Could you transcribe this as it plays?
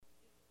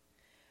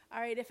All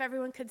right, if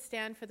everyone could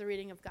stand for the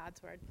reading of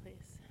God's word,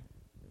 please.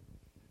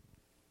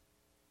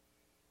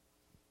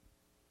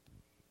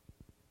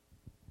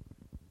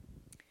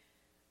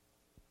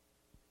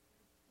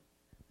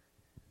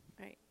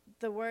 All right,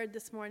 the word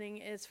this morning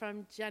is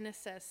from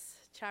Genesis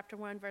chapter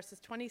 1, verses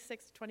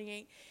 26 to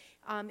 28.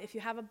 If you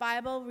have a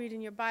Bible, read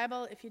in your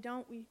Bible. If you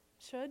don't, we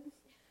should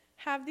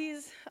have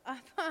these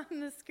up on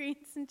the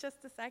screens in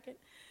just a second.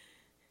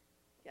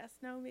 Yes,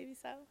 no, maybe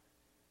so.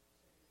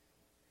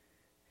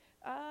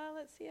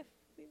 Let's see if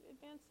we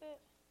advance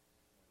it.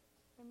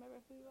 Remember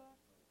who you are?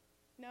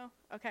 No?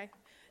 Okay.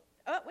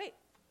 Oh, wait.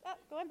 Oh,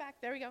 going back.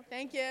 There we go.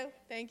 Thank you.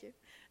 Thank you.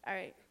 All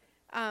right.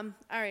 All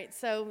right.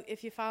 So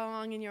if you follow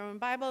along in your own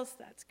Bibles,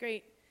 that's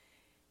great.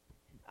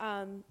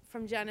 From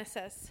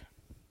Genesis.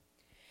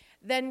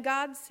 Then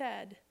God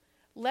said,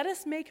 "Let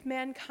us make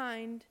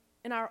mankind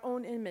in our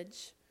own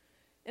image,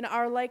 in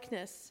our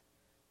likeness,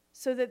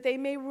 so that they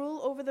may rule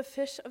over the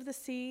fish of the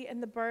sea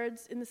and the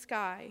birds in the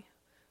sky,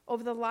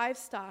 over the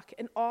livestock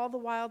and all the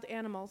wild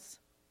animals."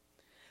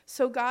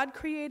 So God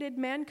created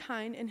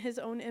mankind in his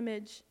own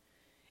image.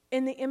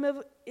 In the image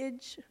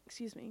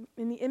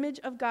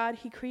of God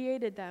he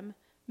created them,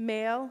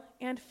 male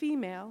and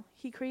female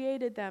he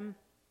created them.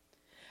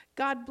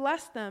 God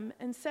blessed them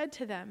and said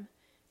to them,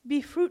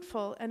 "Be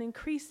fruitful and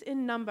increase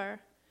in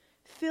number,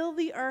 fill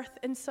the earth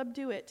and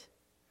subdue it.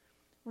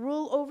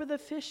 Rule over the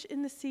fish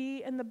in the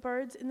sea and the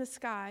birds in the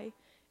sky,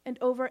 and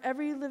over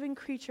every living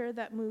creature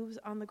that moves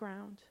on the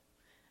ground."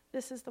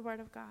 This is the word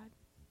of God.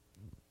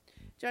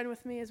 Join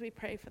with me as we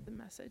pray for the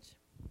message.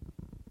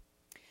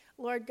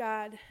 Lord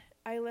God,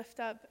 I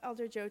lift up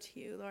Elder Joe to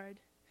you, Lord.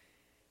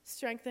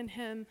 Strengthen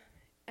him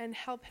and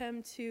help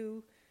him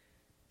to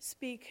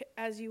speak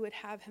as you would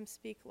have him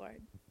speak,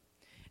 Lord.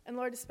 And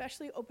Lord,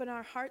 especially open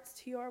our hearts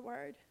to your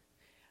word.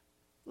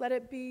 Let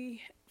it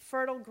be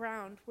fertile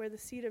ground where the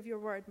seed of your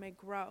word may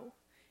grow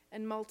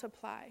and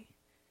multiply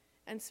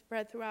and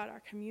spread throughout our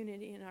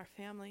community and our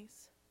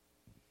families.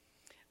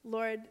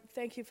 Lord,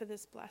 thank you for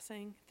this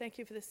blessing. Thank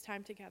you for this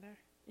time together.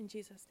 In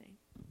Jesus' name.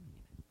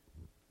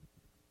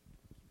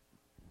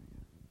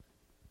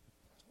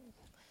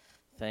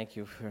 Thank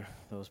you for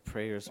those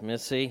prayers,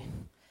 Missy.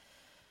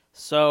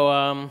 So,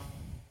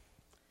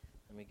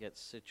 let me get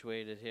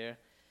situated here.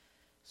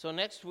 So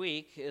next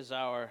week is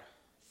our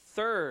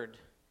 3rd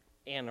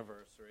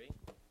anniversary.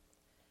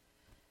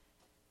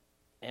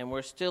 And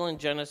we're still in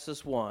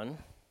Genesis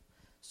 1.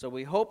 So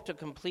we hope to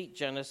complete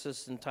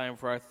Genesis in time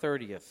for our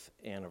 30th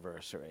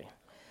anniversary.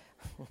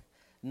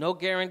 No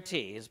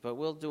guarantees, but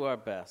we'll do our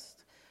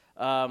best.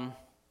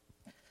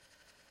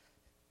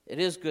 It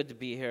is good to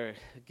be here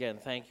again.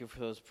 Thank you for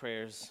those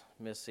prayers,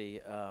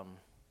 Missy.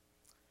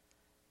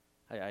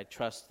 I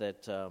trust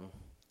that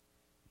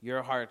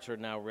your hearts are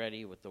now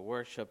ready with the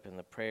worship and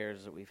the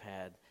prayers that we've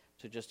had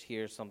to just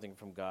hear something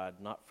from God,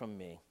 not from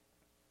me.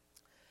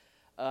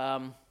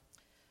 So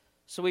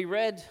we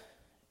read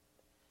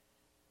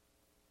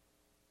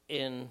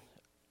in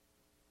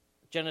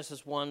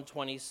Genesis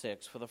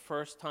 1:26, for the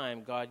first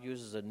time, God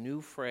uses a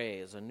new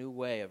phrase, a new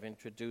way of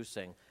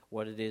introducing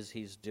what it is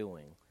he's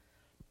doing.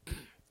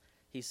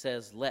 He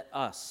says, "Let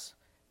us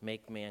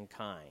make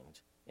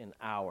mankind in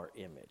our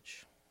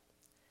image."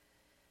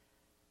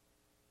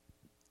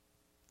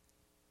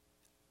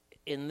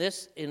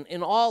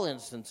 In all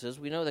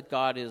instances, we know that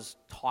God is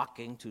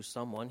talking to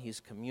someone. He's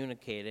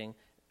communicating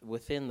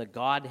within the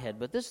Godhead.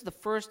 But this is the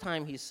first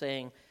time he's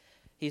saying,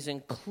 he's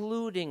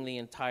including the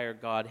entire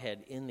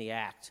Godhead in the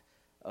act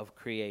of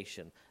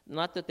creation.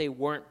 Not that they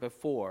weren't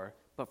before,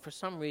 but for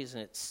some reason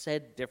it's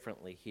said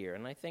differently here.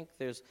 And I think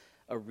there's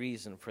a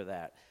reason for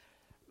that.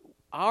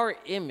 Our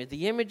image,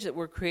 the image that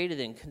we're created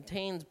in,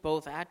 contains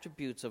both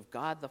attributes of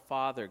God the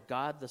Father,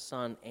 God the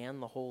Son, and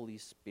the Holy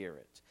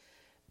Spirit.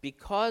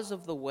 Because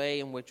of the way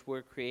in which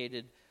we're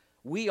created,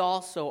 we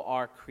also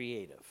are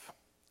creative.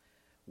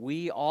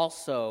 We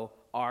also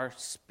are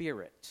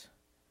spirit.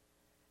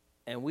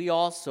 And we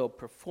also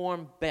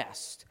perform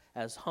best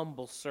as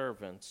humble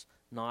servants,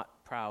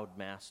 not proud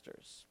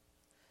masters.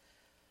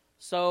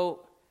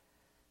 So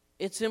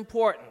it's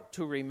important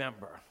to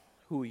remember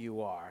who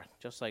you are,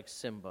 just like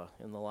Simba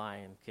in The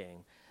Lion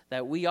King,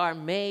 that we are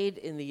made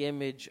in the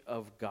image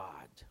of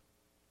God.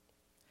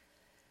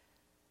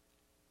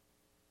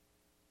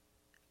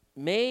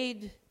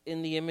 Made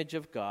in the image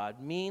of God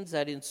means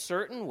that in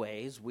certain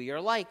ways we are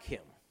like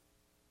him.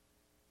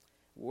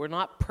 We're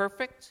not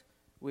perfect.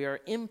 We are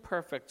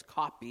imperfect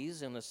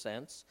copies in a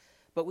sense,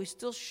 but we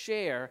still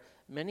share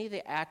many of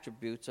the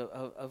attributes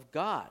of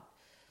God.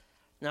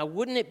 Now,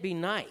 wouldn't it be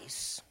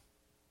nice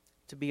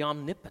to be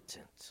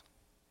omnipotent,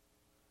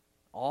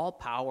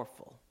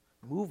 all-powerful,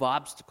 move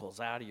obstacles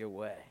out of your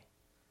way?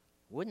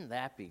 Wouldn't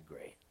that be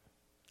great?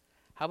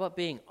 How about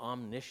being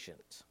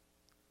omniscient?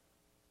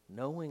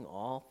 Knowing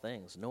all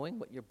things, knowing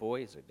what your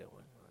boys are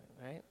doing,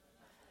 right?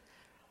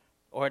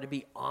 Or to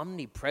be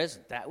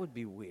omnipresent, that would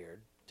be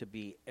weird, to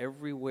be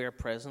everywhere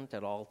present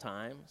at all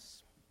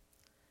times.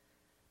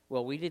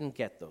 Well, we didn't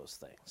get those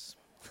things.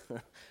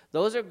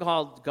 Those are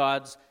called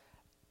God's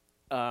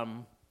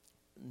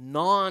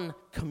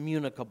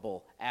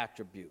non-communicable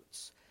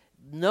attributes.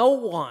 No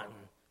one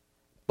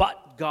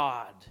but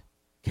God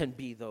can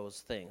be those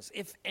things.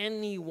 If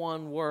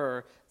anyone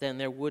were, then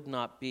there would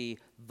not be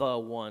the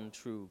one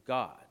true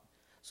God.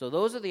 So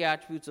those are the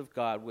attributes of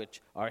God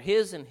which are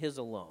his and his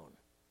alone.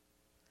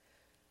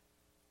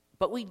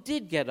 But we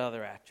did get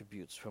other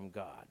attributes from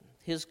God,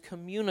 his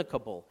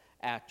communicable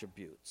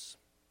attributes.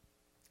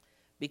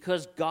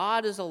 Because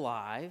God is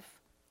alive,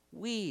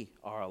 we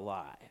are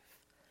alive.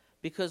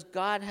 Because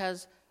God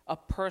has a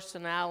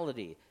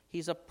personality,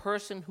 he's a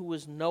person who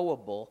is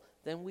knowable,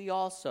 then we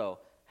also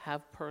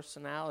have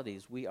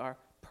personalities. We are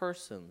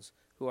persons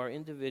who are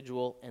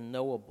individual and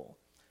knowable.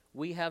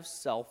 We have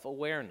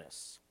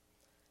self-awareness.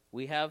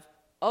 We have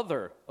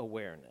other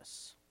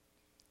awareness.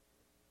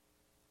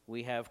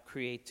 We have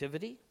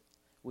creativity.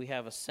 We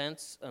have a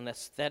sense, an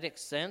aesthetic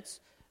sense.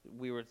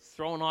 We were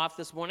thrown off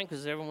this morning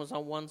because everyone was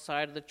on one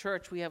side of the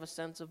church. We have a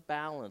sense of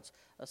balance,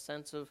 a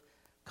sense of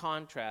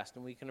contrast,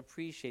 and we can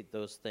appreciate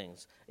those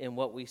things in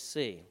what we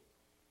see.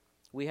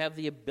 We have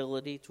the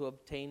ability to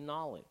obtain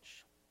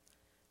knowledge.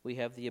 We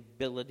have the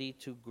ability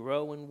to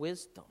grow in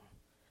wisdom.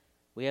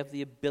 We have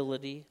the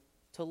ability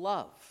to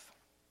love.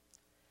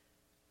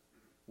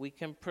 We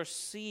can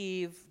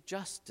perceive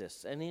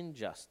justice and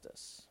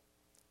injustice.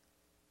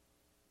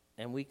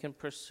 And we can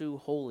pursue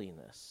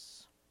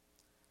holiness.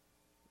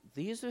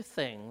 These are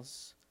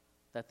things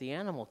that the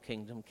animal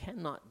kingdom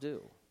cannot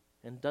do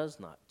and does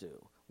not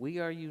do. We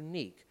are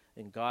unique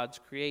in God's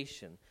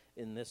creation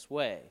in this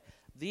way.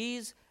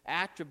 These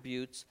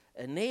attributes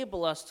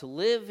enable us to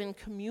live in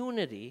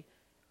community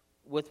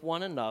with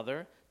one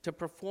another, to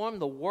perform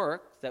the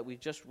work that we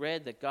just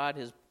read that God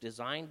has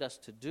designed us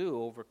to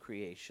do over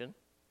creation,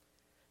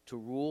 to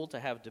rule, to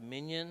have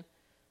dominion,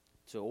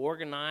 to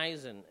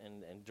organize and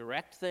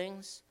direct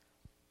things.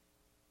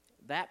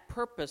 That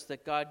purpose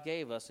that God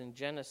gave us in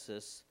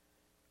Genesis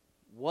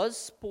was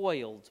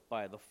spoiled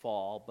by the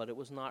fall, but it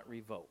was not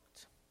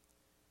revoked.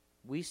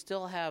 We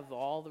still have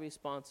all the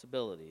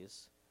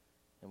responsibilities,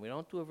 and we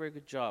don't do a very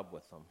good job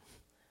with them,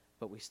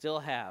 but we still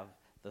have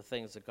the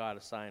things that God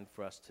assigned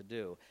for us to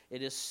do.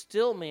 It is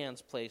still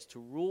man's place to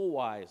rule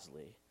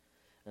wisely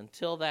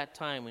until that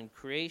time when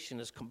creation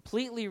is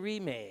completely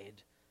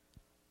remade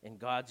in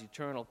God's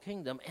eternal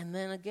kingdom, and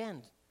then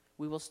again,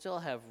 we will still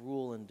have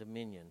rule and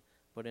dominion,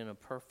 but in a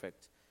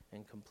perfect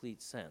and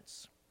complete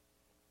sense.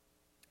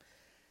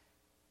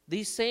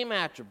 These same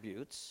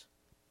attributes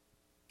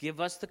give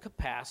us the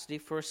capacity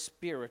for a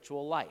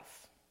spiritual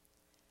life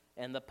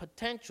and the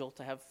potential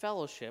to have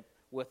fellowship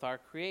with our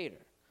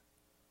Creator.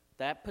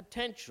 That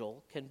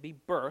potential can be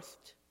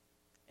birthed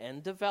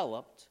and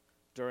developed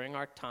during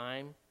our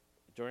time,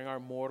 during our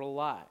mortal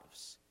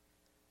lives,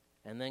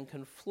 and then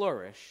can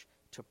flourish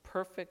to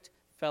perfect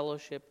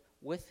fellowship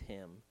with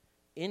Him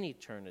in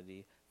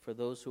eternity for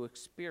those who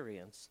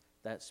experience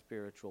that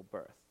spiritual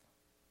birth.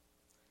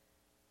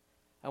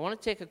 I want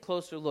to take a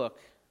closer look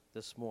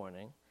this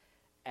morning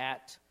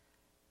at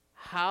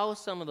how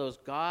some of those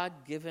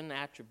God-given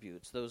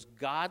attributes, those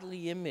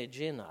godly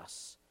image in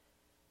us,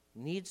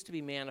 needs to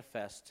be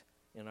manifest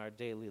in our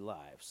daily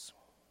lives.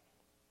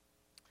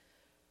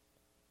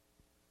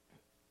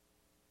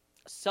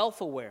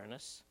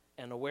 Self-awareness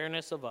and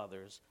awareness of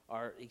others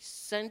are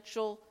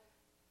essential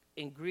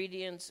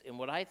ingredients in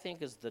what I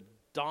think is the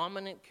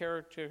dominant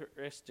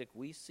characteristic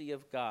we see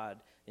of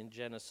God in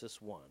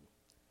Genesis 1.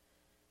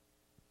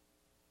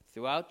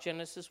 Throughout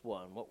Genesis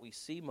 1, what we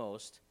see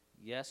most,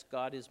 yes,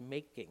 God is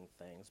making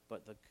things,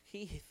 but the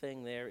key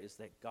thing there is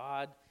that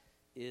God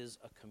is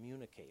a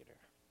communicator.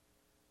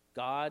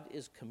 God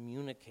is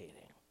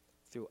communicating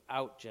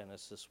throughout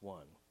Genesis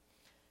 1.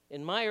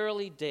 In my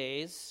early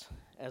days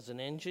as an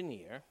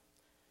engineer,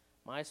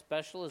 my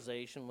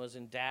specialization was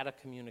in data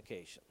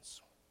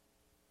communications.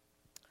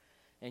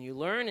 And you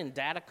learn in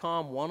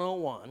Datacom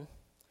 101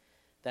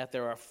 that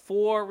there are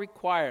 4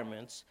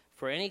 requirements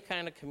for any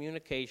kind of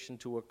communication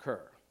to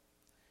occur.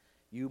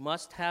 You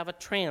must have a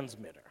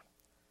transmitter,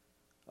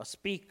 a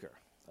speaker,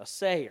 a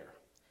sayer,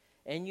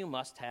 and you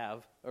must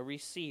have a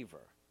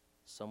receiver,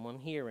 someone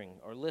hearing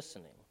or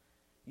listening.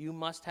 You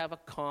must have a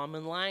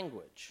common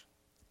language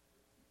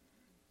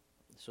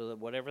so that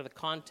whatever the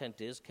content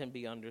is can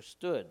be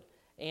understood.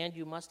 And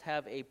you must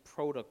have a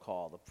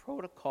protocol. The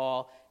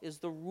protocol is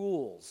the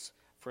rules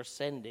for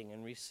sending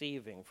and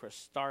receiving, for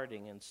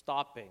starting and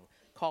stopping.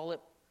 Call it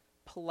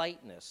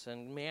politeness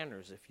and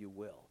manners, if you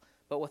will.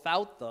 But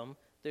without them,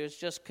 there's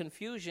just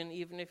confusion,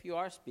 even if you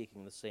are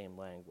speaking the same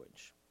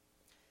language.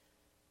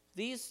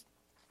 These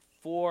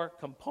 4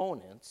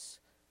 components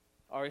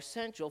are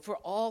essential for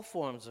all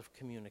forms of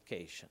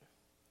communication.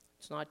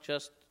 It's not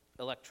just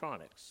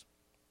electronics.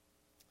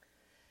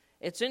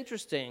 It's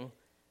interesting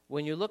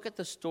when you look at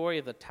the story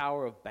of the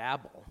Tower of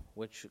Babel,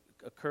 which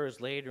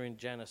occurs later in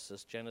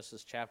Genesis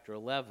chapter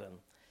 11,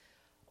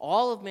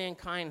 all of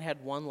mankind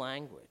had one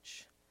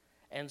language.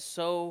 And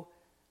so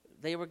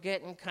they were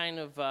getting kind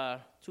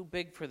of too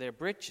big for their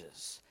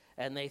britches.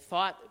 And they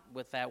thought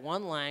with that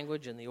one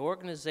language and the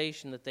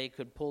organization that they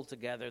could pull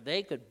together,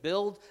 they could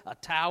build a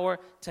tower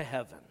to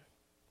heaven.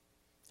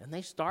 And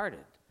they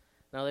started.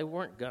 Now, they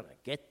weren't going to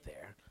get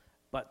there,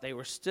 but they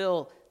were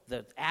still,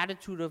 the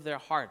attitude of their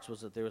hearts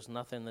was that there was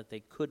nothing that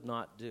they could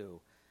not do.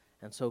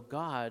 And so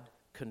God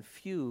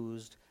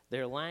confused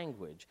their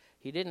language.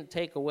 He didn't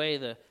take away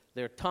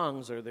their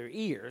tongues or their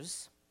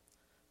ears,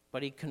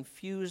 but he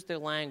confused their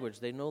language.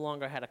 They no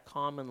longer had a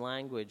common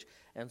language,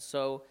 and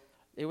so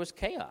it was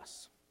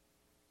chaos.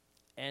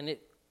 And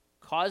it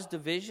caused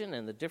division,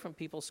 and the different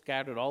people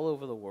scattered all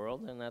over the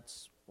world, and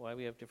that's why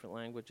we have different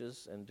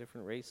languages and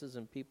different races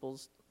and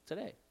peoples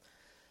today.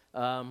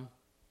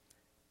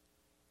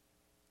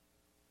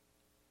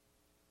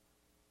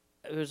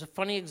 There's a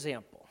funny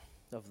example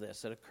of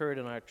this that occurred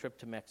in our trip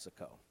to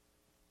Mexico.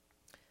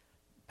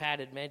 Pat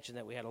had mentioned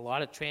that we had a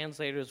lot of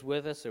translators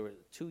with us. There were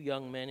two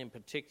young men in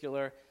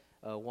particular.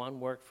 One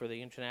worked for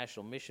the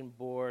International Mission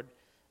Board.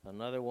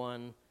 Another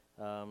one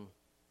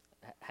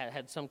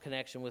had some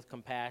connection with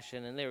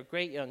Compassion, and they were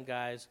great young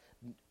guys,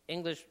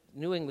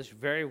 knew English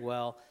very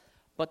well,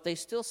 but they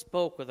still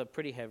spoke with a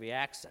pretty heavy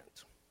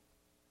accent.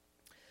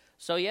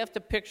 So you have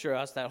to picture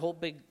us, that whole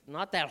big,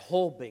 not that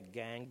whole big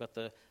gang, but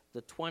the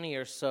 20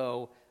 or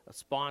so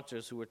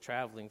sponsors who were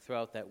traveling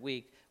throughout that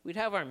week. We'd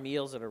have our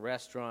meals at a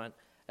restaurant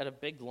at a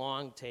big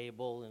long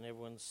table, and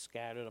everyone's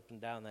scattered up and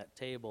down that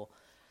table.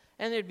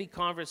 And there'd be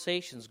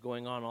conversations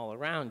going on all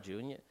around you,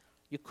 and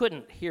you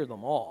couldn't hear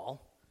them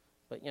all.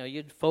 But,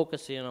 you'd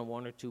focus in on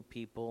one or two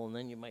people, and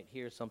then you might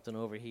hear something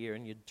over here,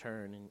 and you'd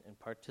turn and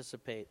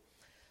participate.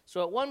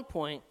 So at one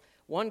point,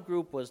 one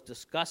group was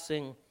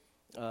discussing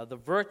the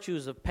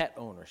virtues of pet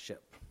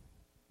ownership.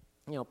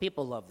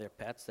 People love their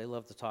pets. They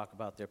love to talk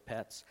about their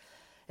pets.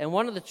 And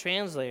one of the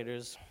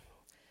translators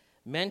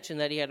mentioned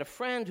that he had a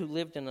friend who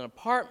lived in an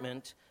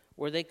apartment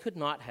where they could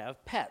not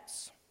have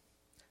pets.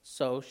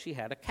 So she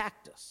had a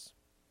cactus.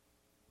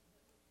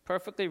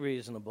 Perfectly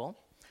reasonable.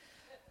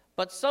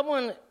 But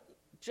someone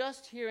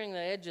just hearing the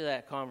edge of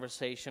that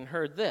conversation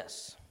heard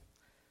this.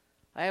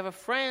 I have a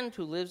friend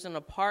who lives in an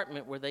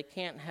apartment where they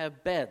can't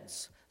have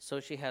beds, so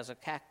she has a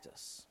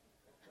cactus.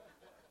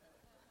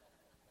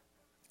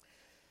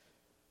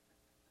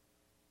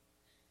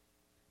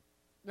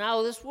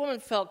 Now, this woman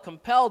felt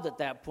compelled at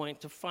that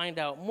point to find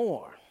out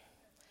more.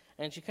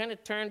 And she kind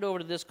of turned over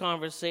to this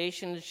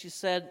conversation and she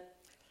said,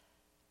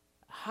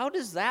 how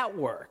does that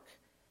work?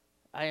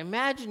 I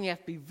imagine you have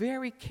to be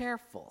very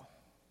careful.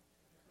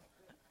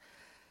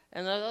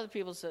 And the other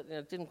people said,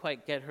 didn't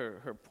quite get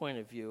her point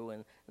of view,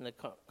 and the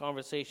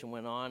conversation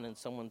went on, and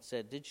someone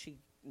said, did she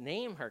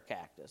name her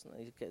cactus?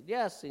 And he said,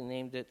 yes, he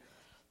named it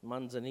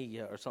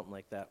Manzanilla or something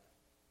like that.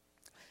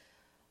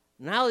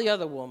 Now the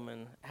other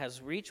woman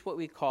has reached what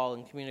we call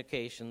in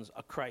communications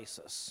a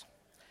crisis.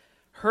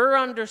 Her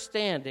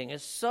understanding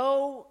is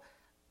so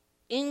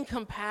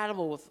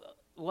incompatible with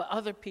what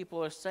other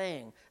people are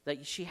saying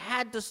that she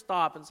had to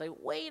stop and say,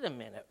 wait a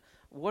minute,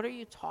 what are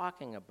you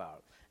talking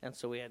about? And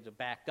so we had to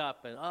back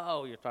up and,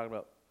 you're talking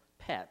about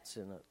pets.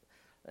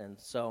 And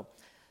so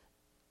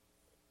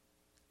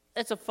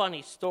it's a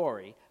funny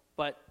story,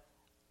 but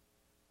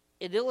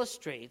it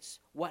illustrates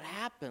what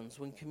happens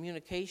when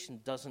communication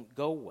doesn't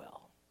go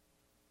well.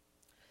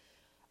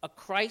 A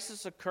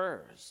crisis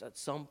occurs at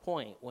some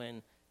point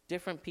when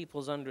different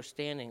people's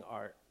understanding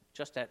are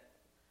just at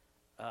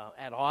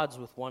odds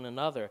with one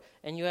another,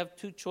 and you have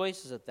two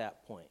choices at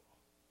that point.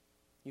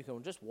 You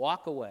can just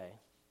walk away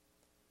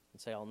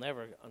and say, I'll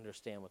never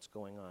understand what's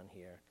going on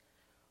here.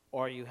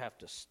 Or you have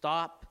to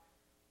stop,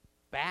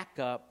 back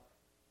up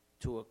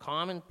to a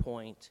common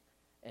point,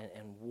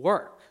 and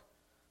work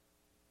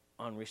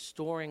on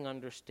restoring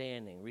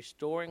understanding,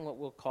 restoring what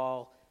we'll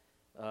call,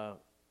 a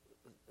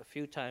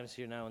few times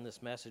here now in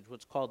this message,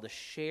 what's called the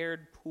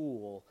shared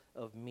pool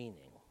of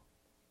meaning.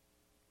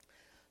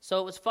 So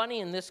it was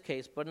funny in this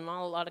case, but in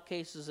a lot of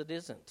cases it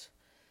isn't.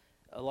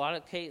 A lot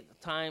of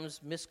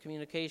times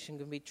miscommunication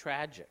can be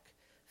tragic.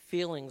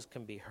 Feelings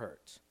can be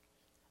hurt.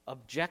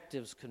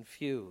 Objectives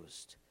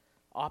confused.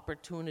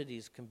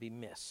 Opportunities can be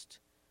missed.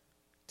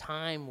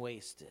 Time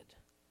wasted.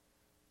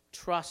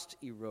 Trust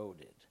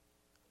eroded.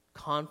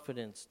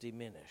 Confidence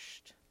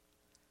diminished.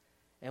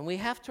 And we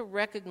have to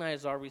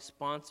recognize our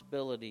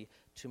responsibility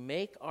to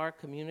make our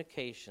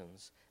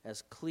communications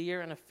as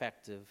clear and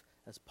effective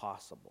as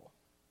possible.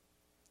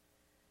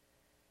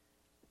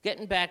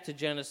 Getting back to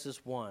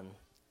Genesis 1,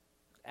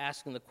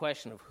 asking the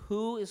question of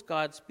who is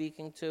God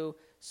speaking to?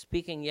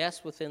 Speaking,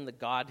 yes, within the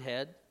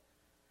Godhead.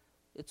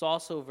 It's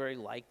also very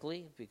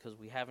likely, because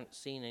we haven't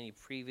seen any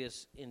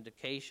previous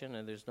indication,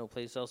 and there's no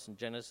place else in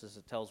Genesis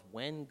that tells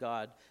when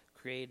God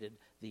created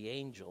the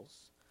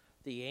angels.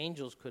 The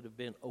angels could have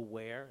been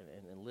aware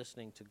and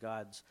listening to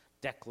God's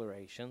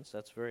declarations.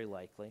 That's very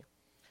likely.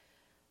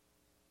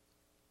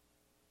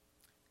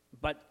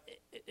 But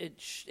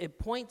it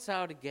points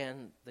out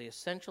again the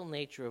essential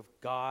nature of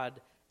God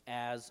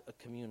as a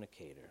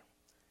communicator.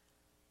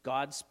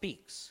 God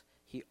speaks.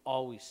 He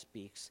always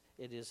speaks.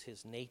 It is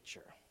his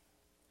nature.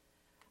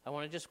 I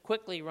want to just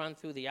quickly run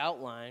through the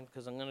outline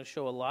because I'm going to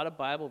show a lot of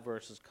Bible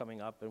verses coming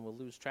up and we'll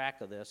lose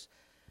track of this.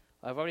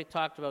 I've already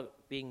talked about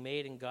being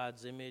made in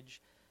God's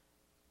image.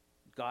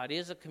 God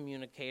is a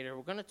communicator,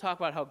 we're going to talk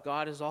about how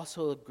God is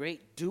also a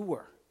great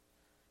doer.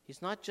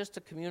 He's not just a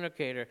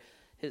communicator.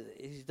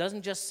 He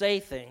doesn't just say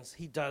things,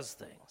 he does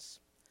things.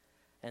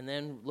 And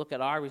then look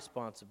at our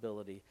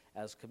responsibility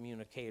as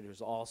communicators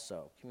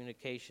also.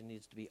 Communication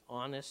needs to be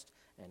honest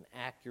and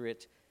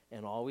accurate,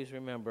 and always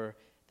remember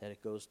that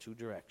it goes two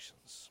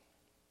directions.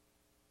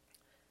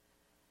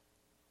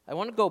 I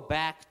want to go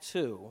back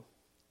to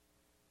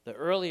the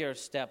earlier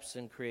steps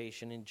in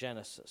creation in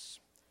Genesis.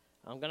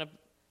 I'm going to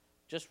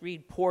just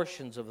read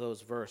portions of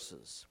those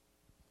verses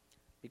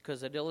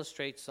because it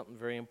illustrates something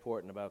very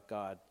important about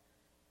God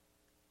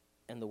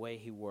and the way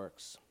he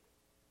works.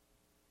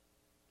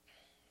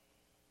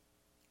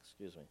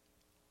 Excuse me.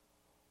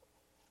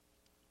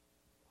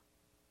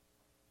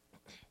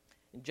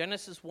 In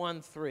Genesis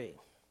 1:3,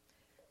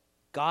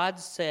 God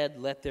said,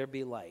 "Let there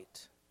be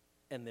light,"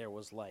 and there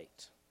was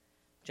light.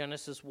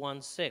 Genesis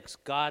 1:6,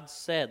 God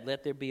said,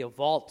 "Let there be a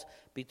vault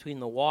between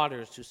the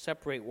waters to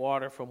separate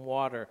water from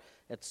water,"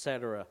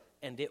 etc.,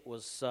 and it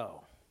was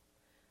so.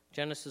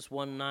 Genesis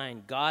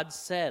 1:9, God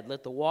said,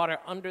 "Let the water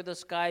under the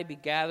sky be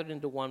gathered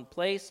into one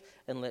place,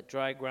 and let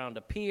dry ground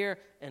appear,"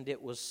 and it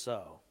was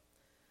so.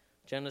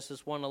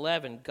 Genesis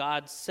 1:11,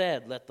 God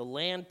said, "Let the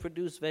land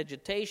produce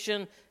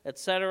vegetation,"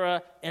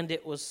 etc., and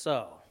it was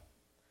so.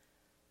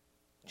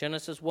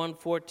 Genesis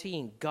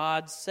 1:14,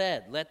 God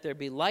said, "Let there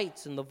be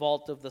lights in the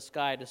vault of the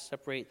sky to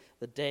separate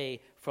the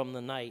day from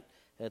the night,"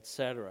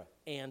 etc.,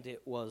 and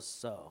it was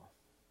so.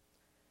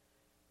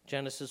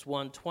 Genesis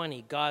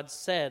 1:20, God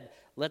said,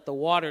 "Let the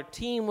water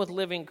teem with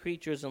living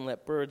creatures and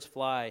let birds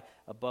fly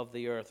above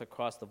the earth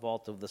across the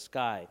vault of the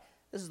sky."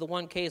 This is the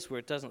one case where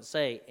it doesn't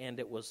say, "and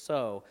it was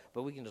so,"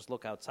 but we can just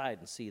look outside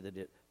and see that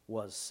it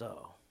was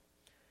so.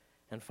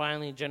 And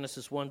finally, in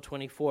Genesis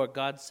 1:24,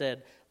 God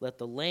said, "Let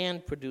the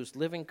land produce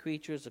living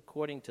creatures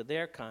according to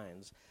their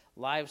kinds,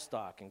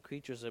 livestock and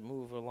creatures that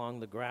move along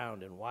the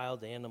ground, and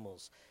wild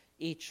animals,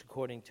 each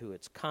according to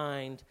its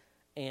kind,"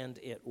 and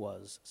it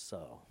was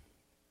so.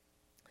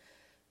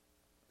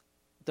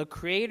 The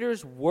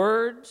Creator's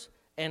words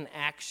and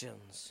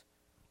actions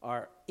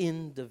are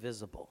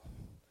indivisible.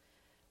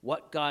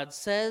 What God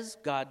says,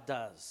 God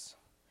does.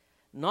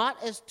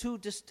 Not as two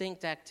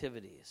distinct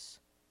activities.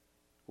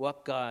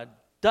 What God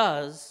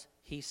does,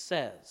 he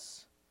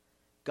says.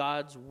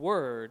 God's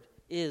word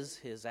is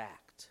his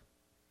act.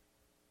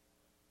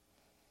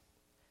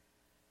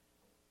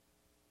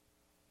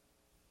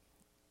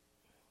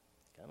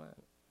 Come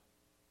on.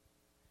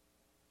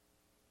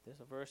 There's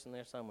a verse in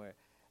there somewhere.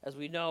 As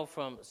we know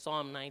from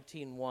Psalm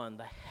 19:1,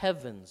 the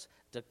heavens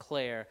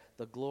declare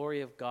the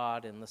glory of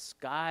God and the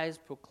skies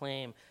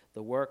proclaim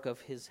the work of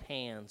his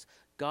hands.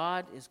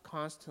 God is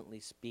constantly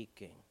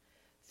speaking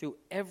through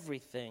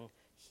everything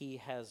he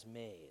has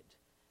made.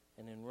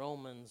 And in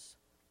Romans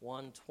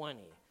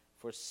 1:20,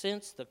 for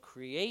since the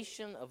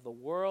creation of the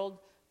world,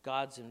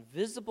 God's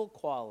invisible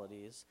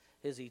qualities,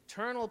 his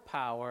eternal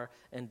power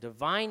and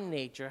divine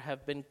nature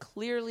have been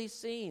clearly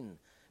seen,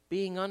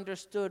 being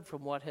understood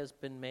from what has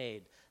been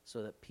made,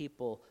 so that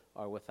people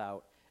are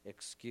without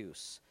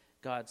excuse.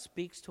 God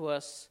speaks to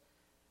us,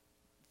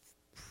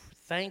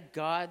 thank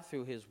God,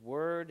 through his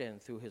word and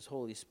through his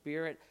Holy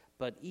Spirit,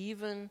 but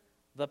even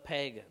the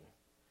pagan,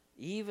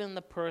 even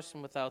the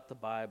person without the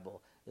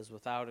Bible is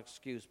without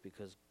excuse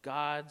because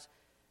God's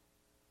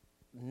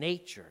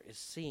nature is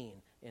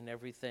seen in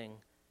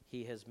everything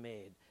he has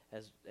made.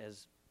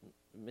 As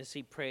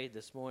Missy prayed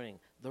this morning,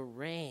 the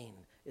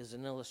rain is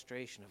an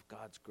illustration of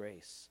God's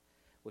grace,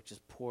 which is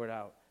poured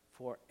out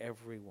for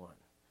everyone.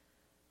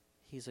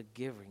 He's a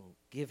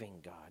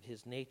giving God.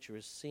 His nature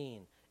is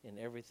seen in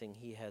everything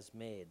he has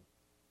made.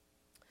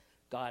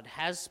 God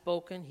has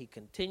spoken. He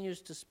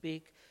continues to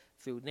speak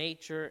through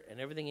nature and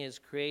everything he has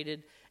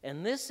created.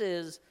 And this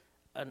is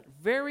a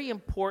very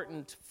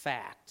important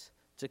fact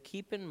to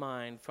keep in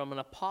mind from an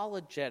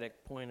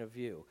apologetic point of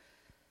view.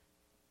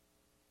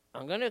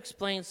 I'm going to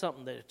explain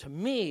something that to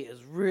me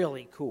is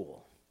really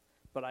cool,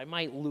 but I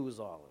might lose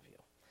all of you.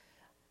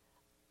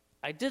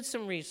 I did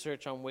some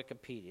research on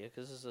Wikipedia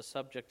because this is a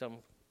subject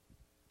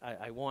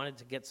I wanted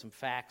to get some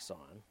facts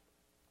on.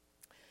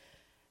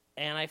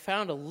 And I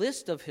found a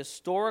list of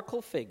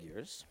historical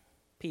figures,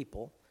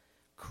 people,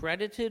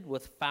 credited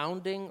with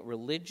founding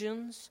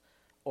religions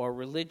or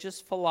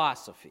religious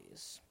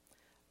philosophies.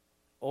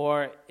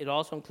 Or it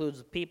also includes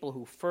the people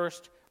who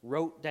first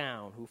wrote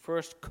down, who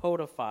first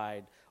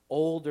codified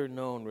older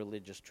known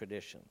religious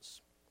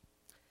traditions.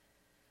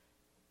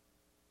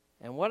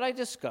 And what I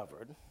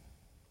discovered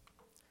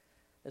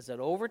is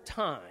that over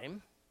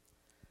time,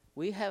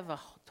 we have a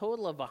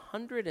total of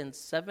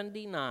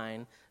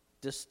 179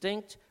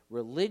 distinct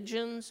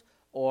religions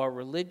or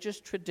religious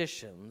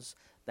traditions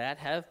that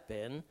have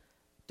been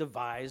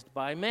devised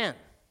by men.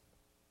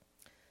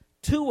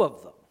 2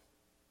 of them,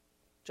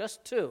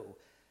 just 2,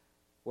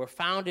 were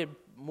founded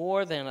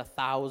more than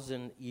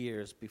 1,000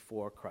 years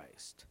before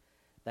Christ.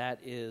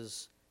 That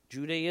is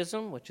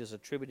Judaism, which is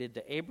attributed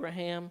to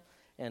Abraham,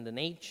 and an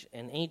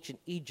ancient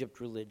Egypt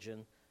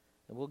religion.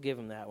 And we'll give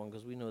them that one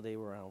because we know they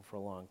were around for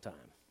a long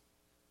time.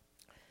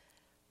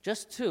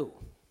 Just 2.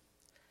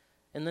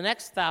 In the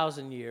next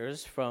 1,000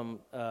 years, from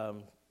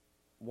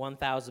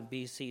 1000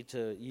 BC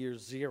to year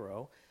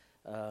 0,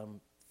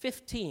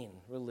 15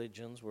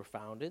 religions were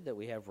founded that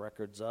we have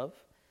records of.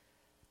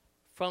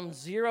 From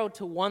 0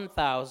 to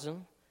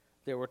 1000,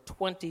 there were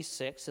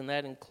 26, and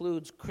that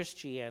includes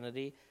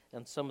Christianity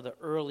and some of the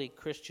early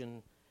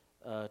Christian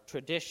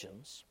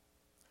traditions.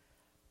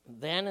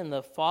 Then in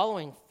the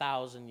following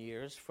 1,000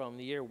 years, from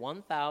the year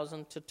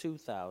 1000 to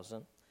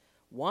 2000,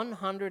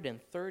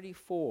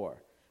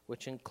 134,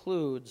 which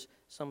includes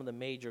some of the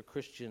major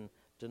Christian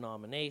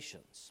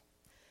denominations.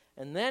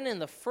 And then in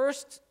the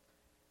first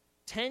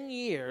 10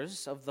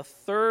 years of the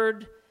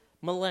third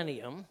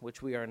millennium,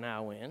 which we are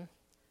now in,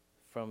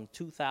 from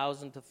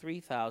 2000 to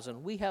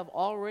 3000, we have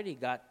already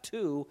got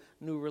 2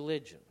 new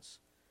religions,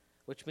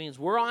 which means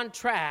we're on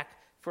track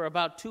for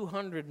about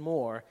 200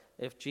 more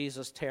if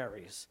Jesus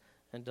tarries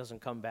and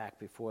doesn't come back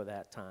before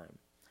that time.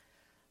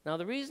 Now,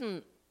 the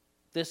reason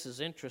this is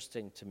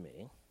interesting to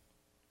me,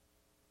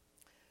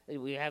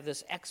 we have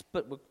this,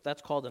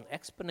 that's called an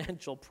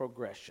exponential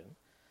progression.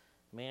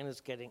 Man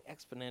is getting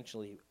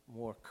exponentially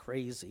more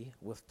crazy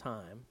with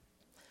time.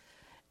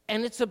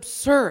 And it's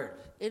absurd.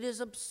 It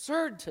is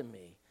absurd to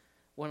me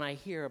when I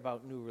hear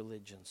about new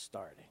religions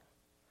starting.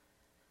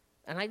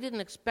 And I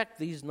didn't expect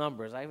these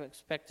numbers. I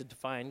expected to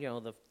find,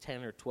 the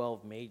 10 or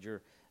 12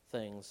 major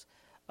things.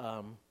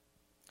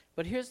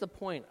 But here's the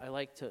point I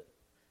like to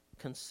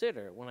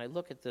consider when I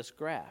look at this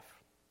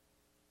graph.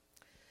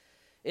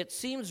 It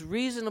seems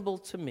reasonable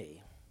to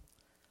me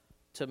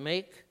to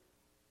make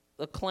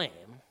the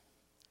claim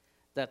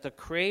that the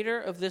creator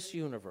of this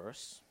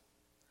universe,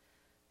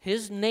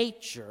 his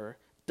nature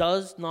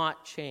does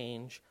not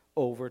change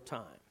over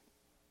time.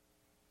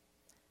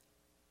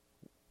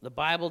 The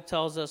Bible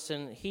tells us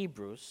in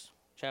Hebrews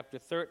chapter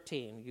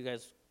 13, you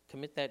guys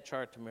commit that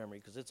chart to memory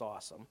because it's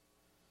awesome.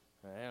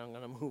 All right, I'm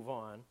going to move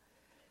on.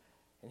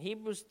 In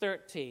Hebrews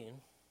 13, it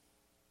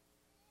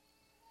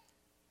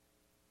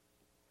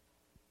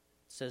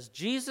says,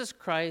 Jesus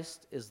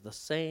Christ is the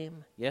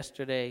same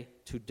yesterday,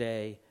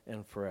 today,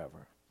 and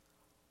forever.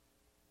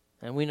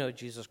 And we know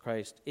Jesus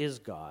Christ is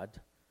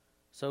God.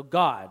 So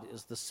God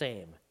is the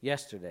same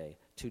yesterday,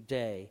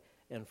 today,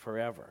 and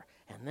forever.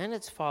 And then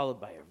it's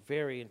followed by a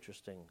very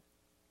interesting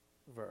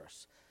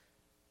verse.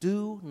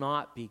 Do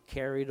not be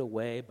carried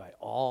away by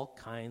all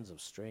kinds of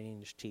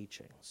strange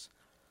teachings.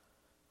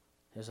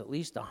 There's at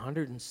least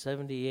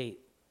 178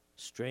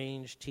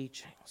 strange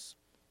teachings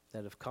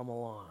that have come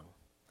along.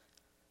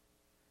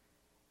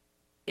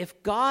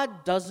 If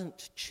God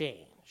doesn't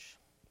change,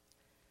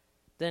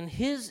 then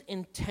his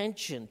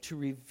intention to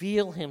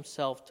reveal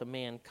himself to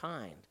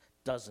mankind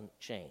doesn't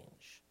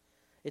change.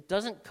 It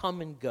doesn't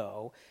come and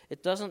go.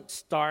 It doesn't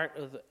start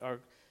or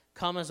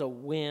come as a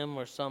whim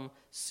or some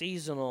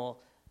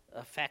seasonal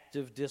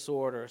affective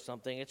disorder or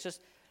something. It's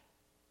just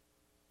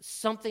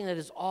something that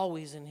is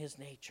always in his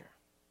nature.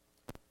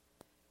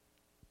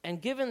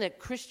 And given that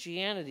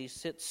Christianity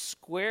sits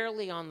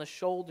squarely on the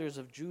shoulders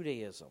of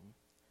Judaism,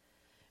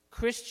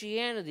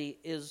 Christianity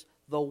is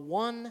the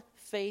one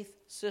faith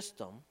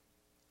system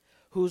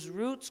whose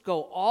roots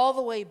go all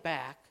the way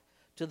back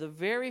to the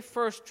very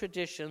first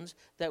traditions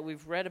that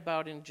we've read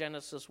about in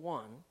Genesis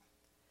 1,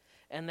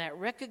 and that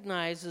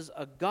recognizes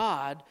a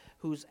God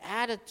whose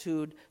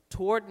attitude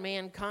toward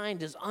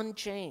mankind is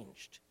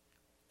unchanged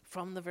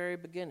from the very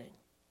beginning.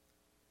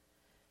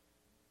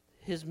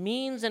 His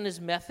means and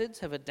his methods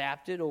have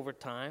adapted over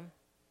time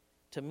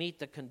to meet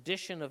the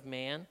condition of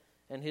man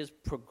and his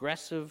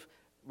progressive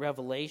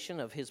revelation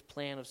of his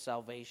plan of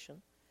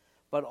salvation,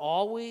 but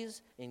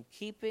always in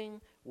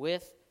keeping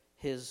with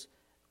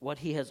what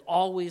he has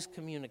always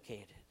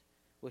communicated,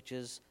 which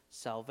is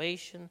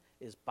salvation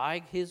is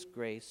by his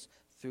grace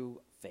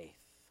through faith.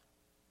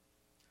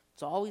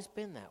 It's always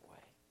been that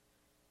way.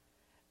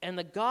 And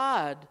the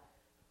God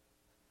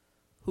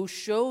who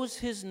shows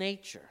his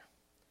nature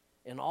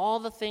in all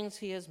the things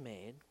he has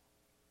made,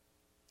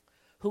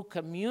 who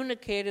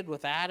communicated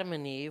with Adam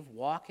and Eve,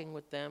 walking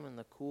with them in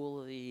the cool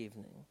of the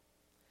evening,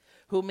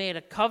 who made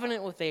a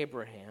covenant with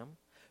Abraham,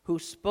 who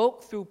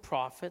spoke through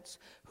prophets,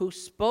 who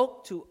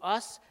spoke to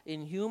us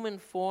in human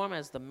form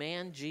as the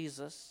man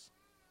Jesus,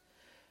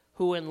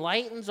 who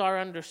enlightens our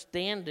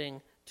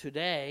understanding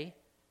today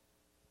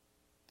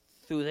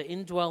through the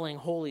indwelling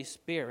Holy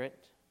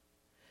Spirit,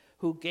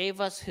 who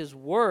gave us his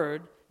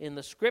word in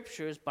the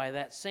scriptures by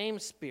that same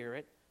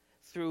Spirit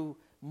through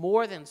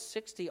more than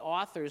 60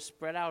 authors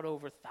spread out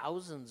over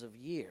thousands of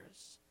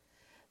years.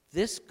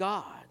 This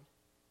God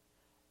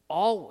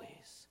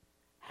always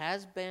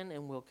has been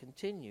and will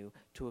continue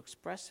to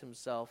express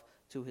himself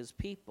to his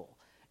people.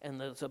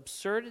 And the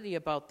absurdity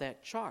about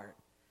that chart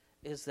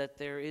is that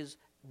there is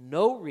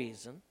no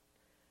reason,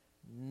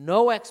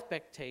 no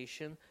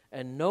expectation,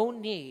 and no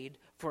need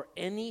for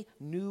any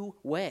new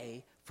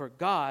way for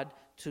God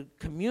to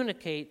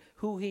communicate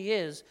who he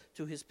is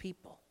to his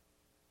people.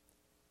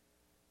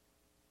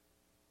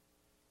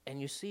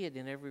 And you see it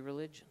in every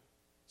religion.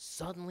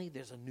 Suddenly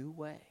there's a new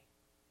way.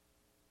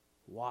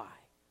 Why?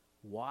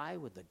 Why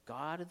would the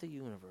God of the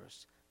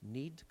universe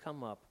need to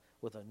come up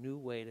with a new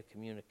way to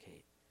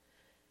communicate.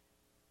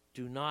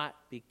 Do not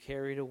be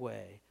carried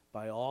away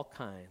by all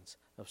kinds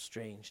of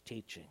strange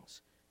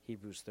teachings,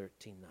 Hebrews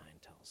 13:9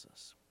 tells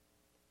us.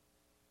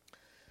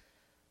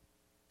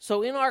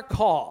 So in our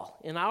call,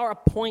 in our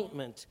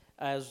appointment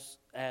as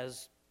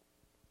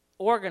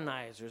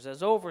organizers,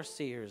 as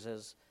overseers,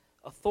 as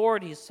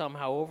authorities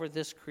somehow over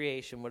this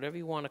creation, whatever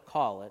you want to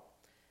call it,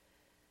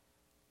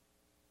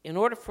 in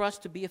order for us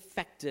to be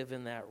effective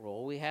in that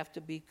role, we have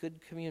to be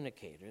good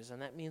communicators,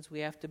 and that means we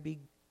have to be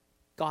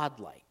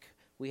godlike.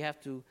 We have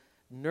to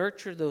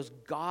nurture those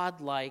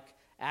godlike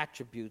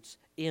attributes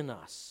in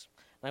us.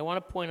 And I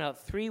want to point out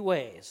 3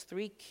 ways,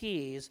 3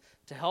 keys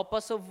to help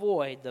us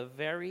avoid the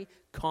very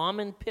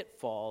common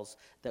pitfalls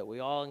that we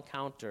all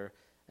encounter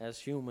as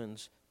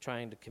humans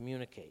trying to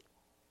communicate.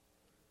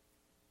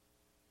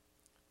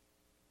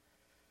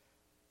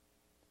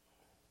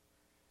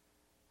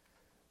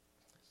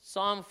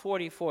 Psalm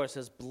 44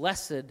 says,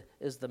 "Blessed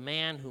is the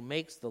man who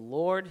makes the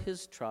Lord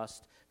his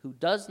trust, who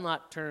does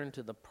not turn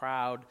to the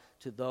proud,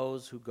 to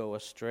those who go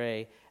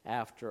astray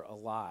after a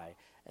lie."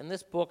 And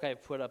this book I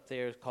put up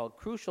there is called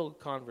Crucial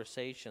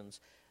Conversations.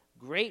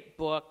 Great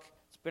book.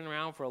 It's been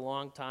around for a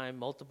long time,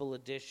 multiple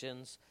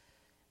editions.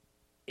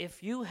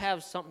 If you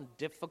have something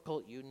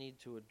difficult you need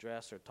to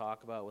address or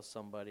talk about with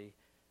somebody,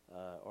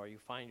 or you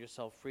find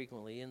yourself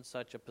frequently in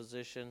such a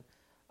position,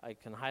 I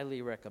can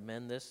highly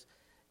recommend this.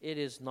 It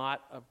is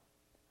not a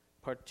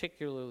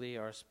particularly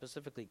or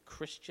specifically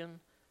Christian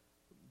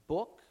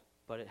book,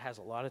 but it has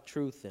a lot of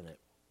truth in it.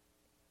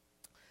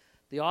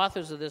 The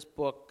authors of this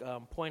book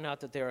point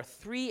out that there are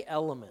 3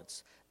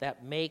 elements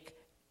that make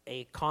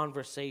a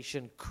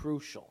conversation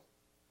crucial.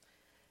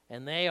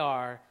 And they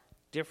are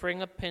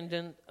differing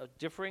opinions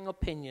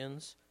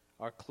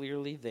are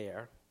clearly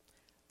there,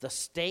 the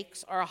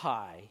stakes are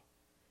high,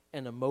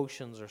 and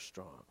emotions are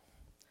strong.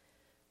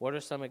 What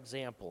are some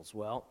examples?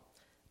 Well,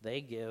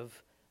 they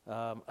give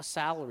a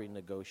salary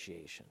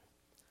negotiation.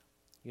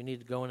 You need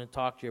to go in and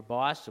talk to your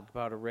boss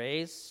about a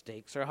raise.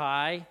 Stakes are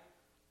high.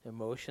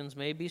 Emotions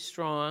may be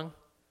strong.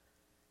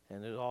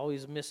 And there's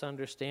always a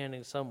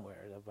misunderstanding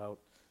somewhere about,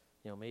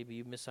 maybe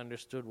you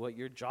misunderstood what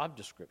your job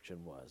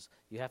description was.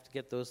 You have to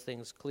get those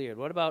things cleared.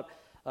 What about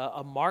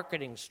a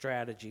marketing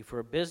strategy for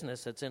a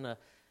business that's in a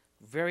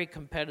very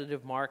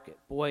competitive market?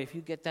 Boy, if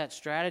you get that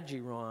strategy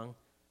wrong,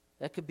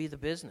 that could be the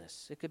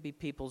business. It could be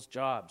people's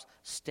jobs.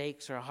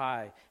 Stakes are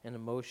high and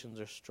emotions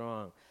are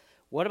strong.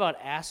 What about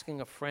asking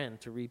a friend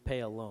to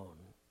repay a loan?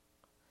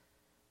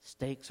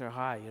 Stakes are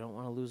high. You don't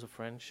want to lose a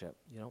friendship.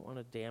 You don't want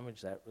to damage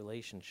that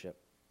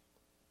relationship.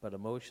 But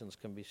emotions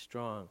can be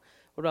strong.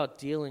 What about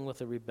dealing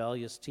with a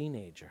rebellious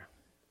teenager?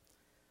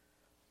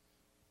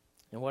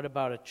 And what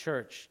about a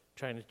church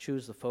trying to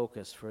choose the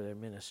focus for their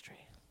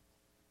ministry?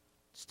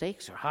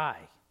 Stakes are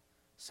high.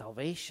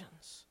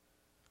 Salvations.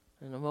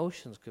 And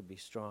emotions could be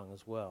strong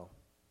as well.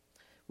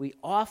 We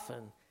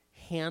often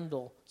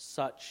handle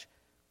such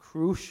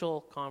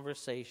crucial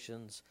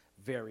conversations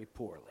very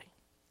poorly.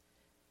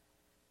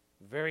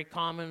 Very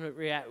common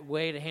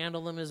way to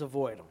handle them is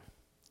avoid them.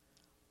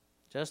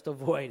 Just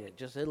avoid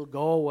it. It'll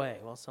go away.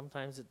 Well,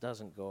 sometimes it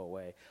doesn't go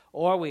away.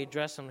 Or we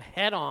address them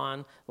head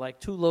on like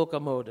 2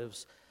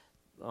 locomotives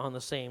on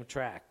the same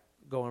track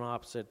going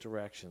opposite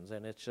directions,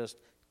 and it's just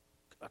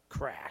a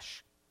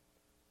crash.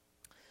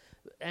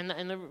 And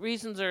the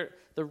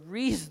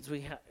reasons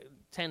we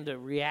tend to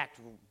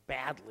react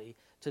badly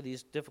to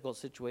these difficult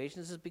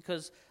situations is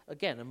because,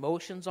 again,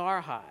 emotions are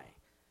high.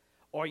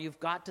 Or you've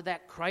got to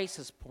that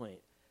crisis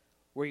point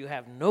where you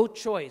have no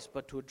choice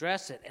but to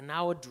address it, and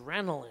now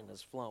adrenaline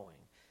is flowing.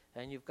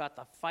 And you've got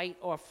the fight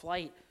or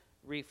flight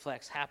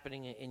reflex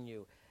happening in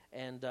you.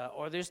 And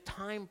or there's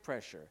time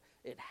pressure.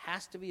 It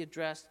has to be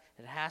addressed.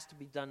 It has to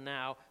be done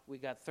now. We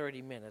got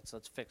 30 minutes.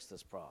 Let's fix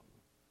this problem.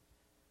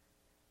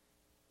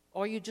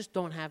 Or you just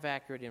don't have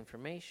accurate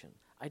information.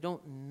 I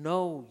don't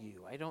know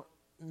you. I don't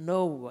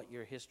know what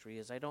your history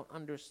is. I don't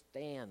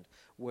understand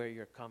where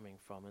you're coming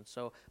from. And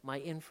so my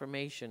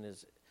information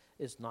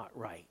is not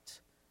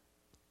right.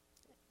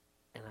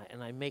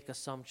 And I make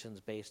assumptions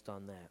based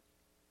on that.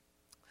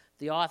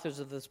 The authors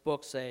of this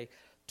book say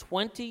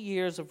 20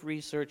 years of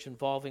research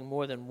involving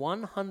more than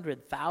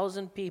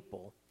 100,000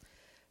 people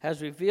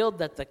has revealed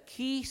that the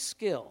key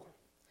skill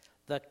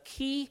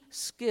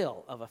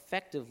of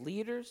effective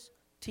leaders,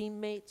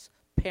 teammates,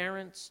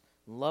 parents,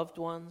 and loved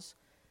ones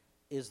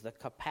is the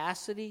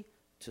capacity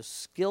to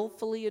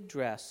skillfully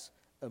address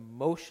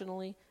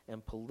emotionally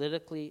and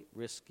politically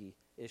risky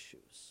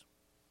issues.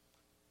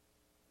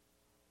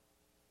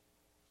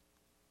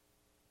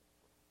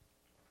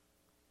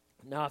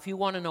 Now, if you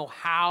want to know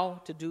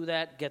how to do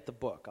that, get the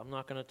book. I'm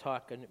not going to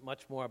talk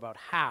much more about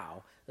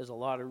how. There's a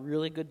lot of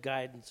really good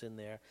guidance in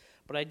there.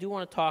 But I do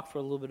want to talk for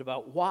a little bit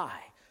about why.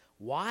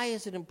 Why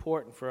is it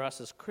important for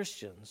us as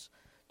Christians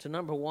to,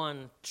 number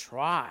one,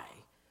 try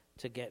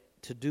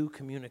to do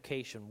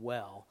communication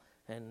well,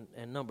 and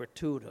number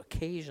two, to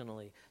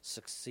occasionally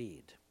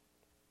succeed?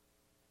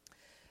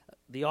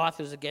 The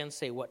authors again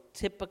say what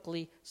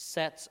typically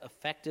sets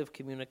effective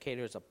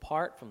communicators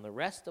apart from the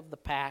rest of the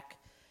pack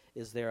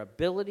is their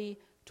ability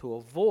to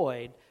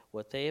avoid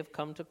what they have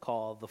come to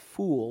call the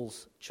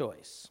fool's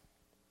choice.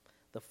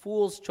 The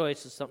fool's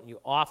choice is something you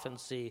often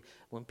see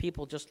when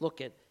people just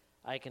look at,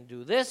 I can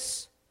do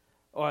this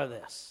or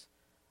this.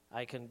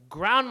 I can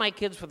ground my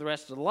kids for the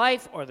rest of their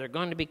life, or they're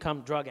going to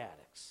become drug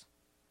addicts.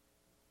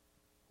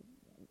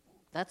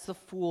 That's the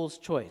fool's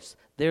choice.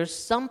 There's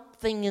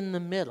something in the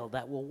middle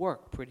that will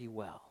work pretty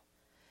well.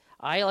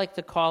 I like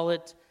to call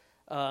it,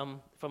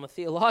 from a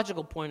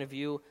theological point of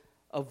view,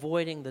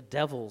 avoiding the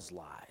devil's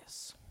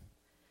lies.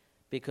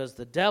 Because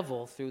the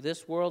devil, through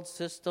this world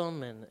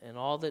system and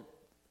all that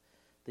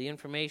the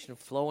information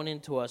flowing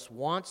into us,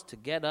 wants to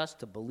get us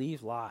to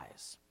believe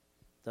lies,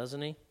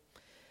 doesn't he?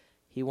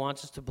 He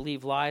wants us to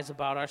believe lies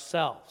about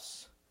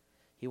ourselves.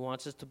 He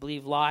wants us to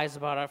believe lies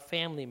about our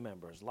family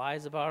members,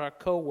 lies about our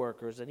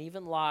coworkers, and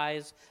even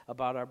lies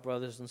about our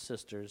brothers and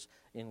sisters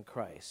in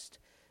Christ.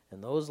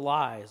 And those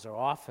lies are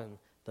often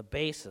the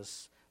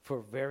basis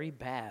for very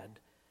bad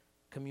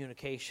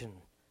communication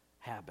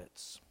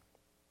habits.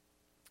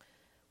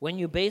 When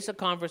you base a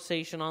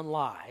conversation on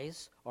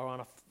lies or on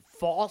a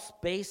false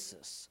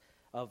basis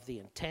of the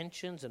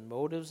intentions and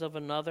motives of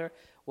another,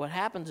 what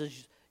happens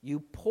is you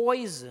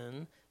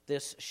poison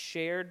this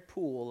shared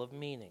pool of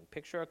meaning.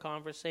 Picture a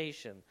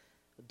conversation,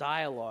 a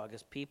dialogue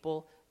as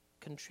people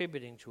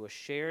contributing to a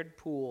shared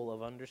pool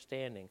of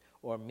understanding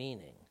or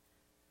meaning.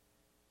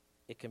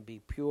 It can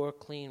be pure,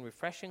 clean,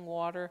 refreshing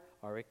water,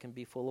 or it can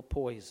be full of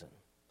poison.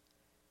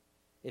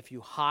 If you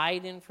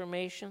hide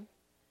information,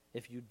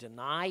 if you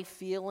deny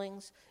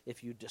feelings,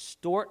 if you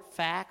distort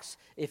facts,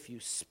 if you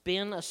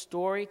spin a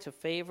story to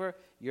favor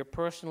your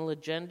personal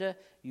agenda,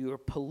 you are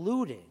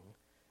polluting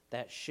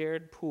that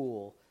shared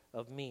pool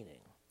of meaning.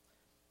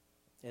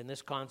 And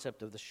this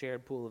concept of the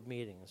shared pool of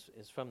meaning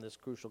is from this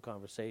Crucial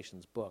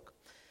Conversations book.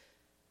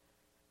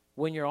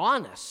 When you're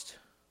honest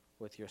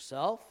with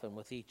yourself and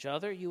with each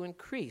other, you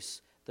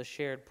increase the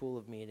shared pool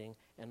of meaning,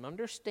 and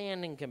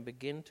understanding can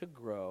begin to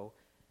grow,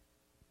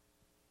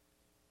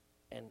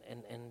 and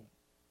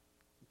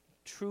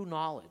true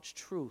knowledge,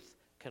 truth,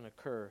 can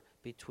occur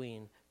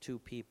between two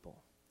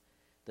people.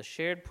 The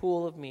shared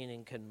pool of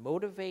meaning can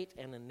motivate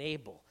and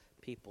enable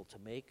people to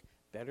make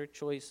better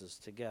choices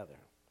together.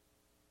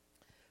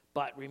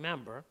 But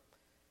remember,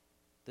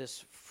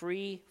 this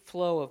free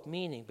flow of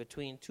meaning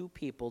between two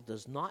people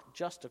does not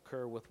just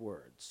occur with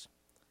words.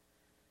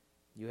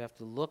 You have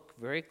to look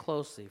very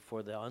closely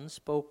for the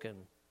unspoken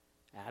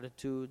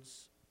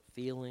attitudes,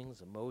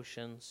 feelings,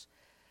 emotions.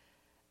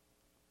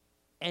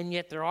 And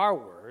yet there are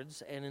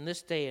words, and in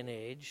this day and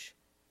age,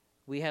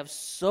 we have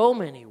so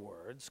many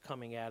words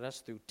coming at us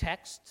through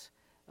text,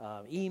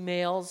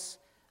 emails,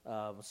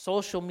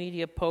 social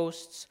media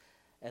posts,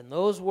 and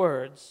those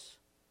words,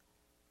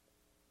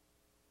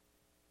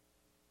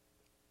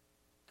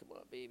 come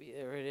on, baby,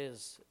 there it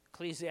is.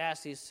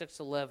 Ecclesiastes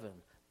 6:11.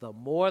 The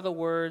more the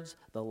words,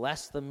 the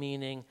less the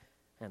meaning,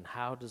 and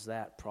how does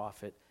that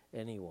profit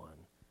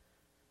anyone?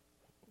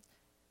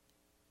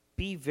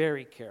 Be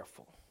very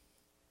careful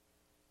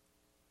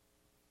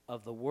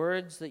of the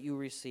words that you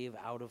receive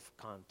out of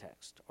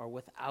context or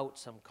without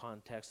some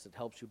context that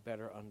helps you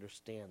better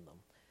understand them.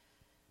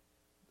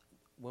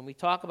 When we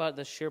talk about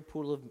the sheer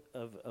pool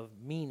of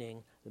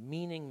meaning, the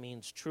meaning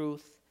means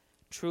truth.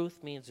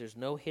 Truth means there's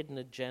no hidden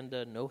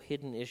agenda, no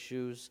hidden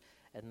issues,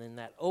 and then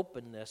that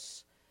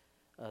openness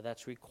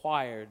that's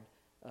required,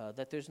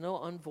 that there's no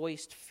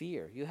unvoiced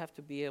fear. You have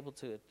to be able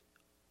to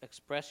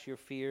express your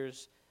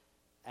fears,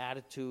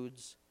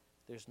 attitudes.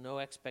 There's no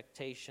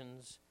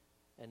expectations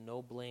and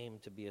no blame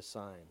to be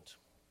assigned.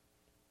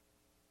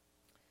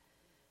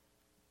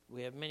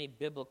 We have many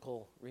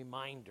biblical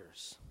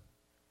reminders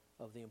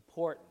of the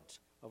importance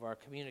of our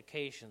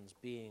communications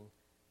being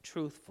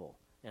truthful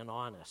and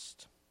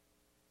honest.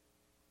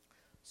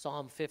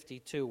 Psalm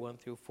 52,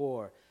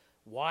 1-4.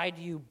 Why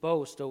do you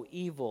boast, O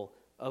evil,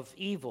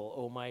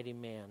 O mighty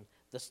man?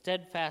 The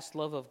steadfast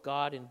love of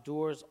God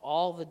endures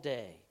all the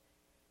day.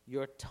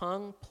 Your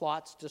tongue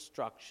plots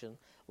destruction.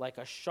 Like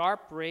a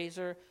sharp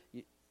razor,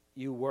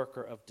 you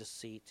worker of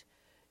deceit.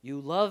 You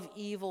love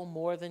evil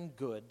more than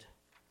good,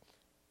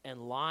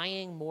 and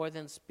lying more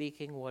than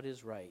speaking what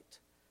is right.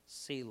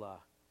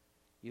 Selah.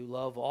 You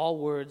love all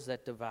words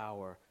that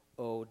devour,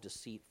 O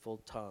deceitful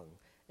tongue.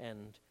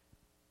 And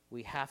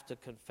we have to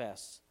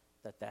confess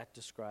that that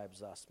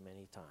describes us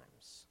many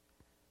times.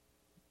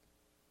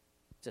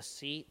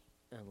 Deceit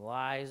and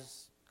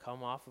lies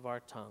come off of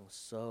our tongue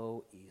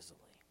so easily.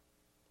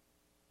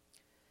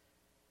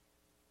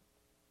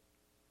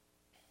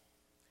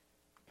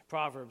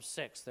 Proverbs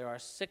 6, there are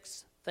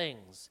 6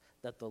 things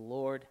that the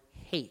Lord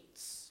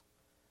hates,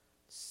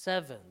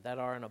 7 that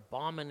are an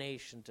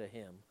abomination to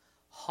him: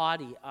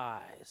 haughty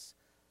eyes,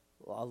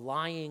 a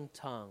lying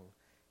tongue,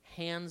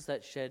 hands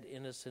that shed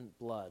innocent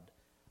blood,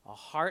 a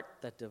heart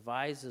that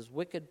devises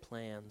wicked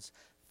plans,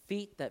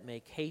 feet that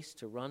make haste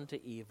to run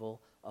to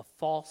evil, a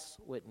false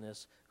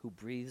witness who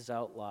breathes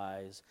out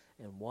lies,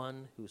 and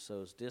one who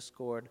sows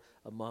discord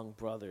among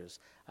brothers.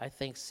 I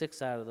think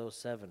 6 out of those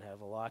 7 have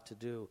a lot to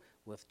do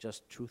with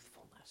just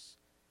truthfulness,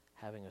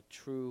 having a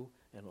true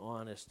and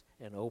honest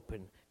and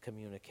open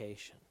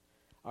communication.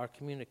 Our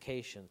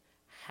communication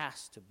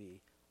has to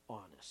be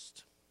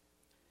honest.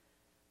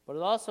 But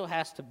it also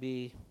has to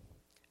be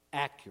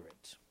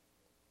accurate.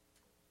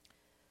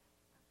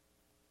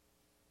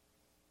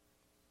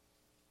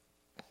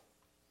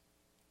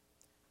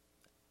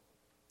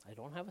 I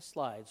don't have a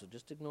slide, so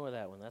just ignore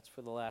that one. That's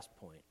for the last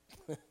point.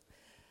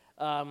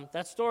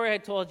 That story I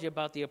told you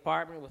about the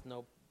apartment with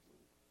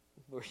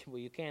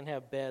where you can't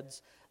have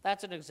beds,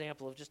 that's an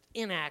example of just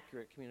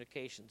inaccurate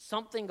communication.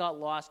 Something got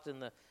lost in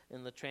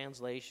the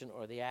translation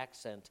or the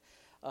accent.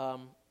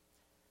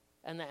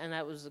 And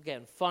that was,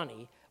 again,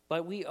 funny.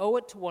 But we owe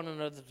it to one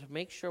another to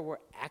make sure we're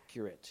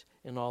accurate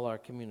in all our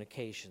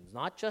communications,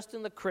 not just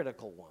in the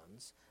critical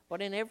ones,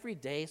 but in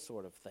everyday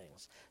sort of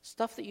things,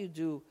 stuff that you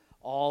do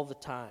all the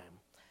time.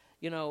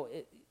 You know,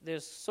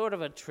 there's sort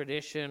of a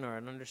tradition or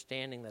an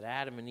understanding that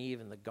Adam and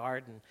Eve in the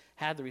garden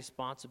had the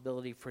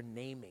responsibility for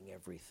naming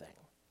everything.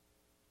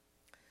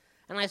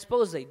 And I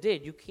suppose they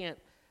did. You can't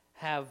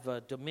have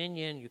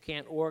dominion, you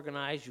can't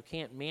organize, you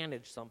can't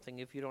manage something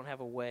if you don't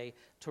have a way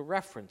to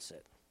reference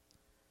it,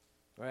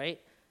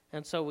 right?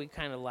 And so we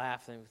kind of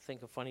laugh and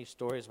think of funny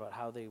stories about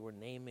how they were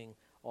naming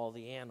all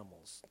the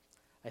animals.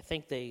 I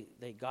think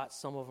they got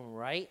some of them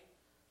right,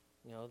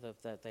 you know,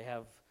 that they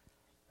have.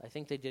 I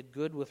think they did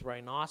good with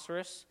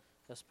rhinoceros,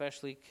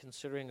 especially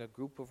considering a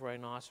group of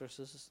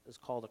rhinoceroses is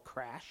called a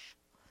crash,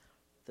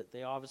 that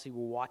they obviously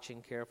were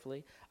watching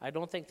carefully. I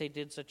don't think they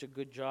did such a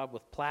good job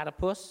with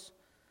platypus.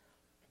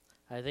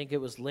 I think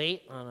it was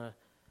late on a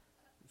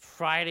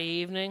Friday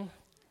evening,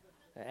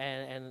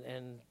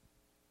 and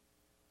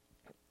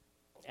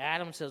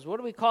Adam says, "What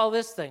do we call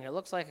this thing? It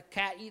looks like a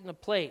cat eating a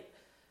plate."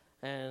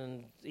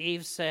 And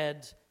Eve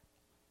said,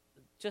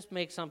 "Just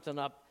make something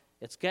up.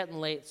 It's getting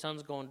late,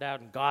 sun's going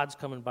down, and God's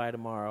coming by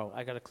tomorrow.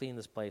 I got to clean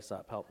this place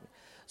up. Help me."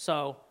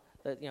 So,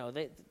 you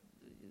know,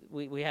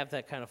 we have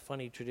that kind of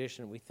funny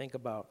tradition we think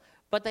about.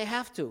 But they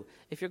have to.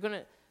 If you're going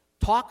to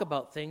talk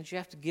about things, you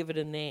have to give it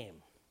a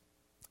name.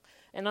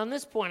 And on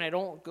this point, I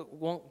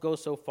won't go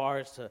so far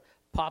as to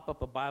pop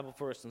up a Bible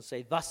verse and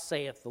say, "Thus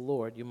saith the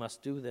Lord, you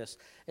must do this."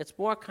 It's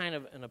more kind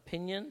of an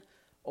opinion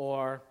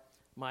or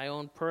my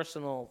own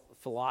personal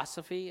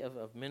philosophy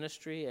of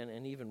ministry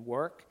and even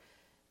work.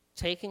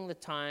 Taking the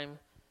time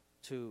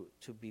to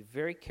be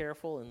very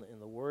careful in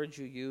the words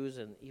you use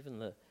and even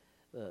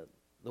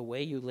the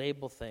way you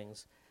label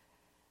things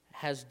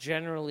has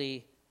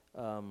generally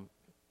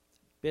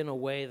been a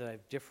way that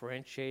I've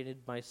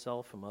differentiated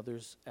myself from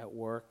others at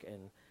work,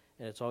 and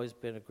it's always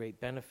been a great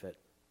benefit.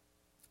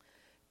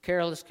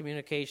 Careless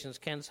communications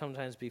can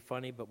sometimes be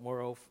funny, but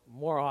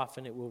more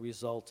often it will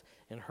result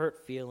in hurt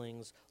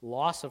feelings,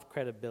 loss of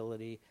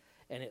credibility,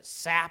 and it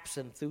saps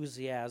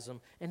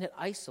enthusiasm, and it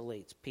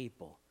isolates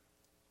people.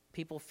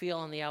 People feel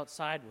on the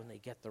outside when they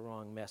get the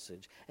wrong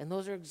message. And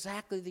those are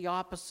exactly the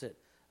opposite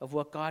of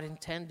what God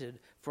intended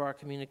for our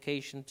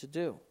communication to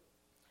do.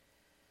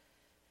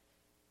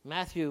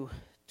 Matthew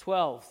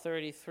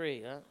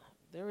 12:33.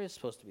 There is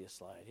supposed to be a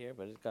slide here,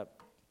 but it got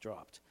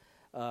dropped.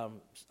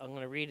 I'm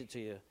going to read it to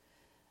you.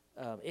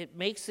 It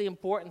makes the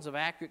importance of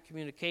accurate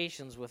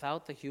communications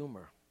without the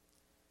humor.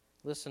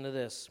 Listen to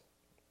this.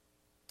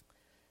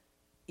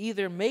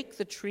 "Either make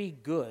the tree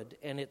good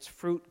and its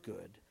fruit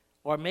good,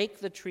 or make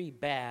the tree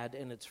bad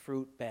and its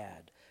fruit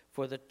bad.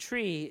 For the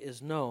tree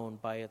is known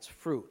by its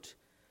fruit.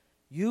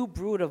 You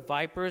brood of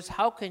vipers,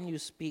 how can you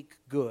speak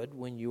good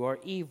when you are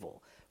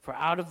evil? For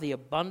out of the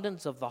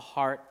abundance of the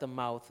heart the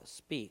mouth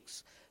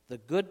speaks. The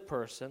good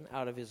person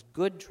out of his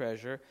good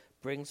treasure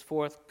brings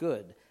forth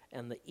good,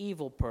 and the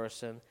evil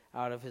person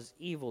out of his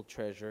evil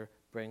treasure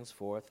brings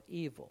forth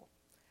evil.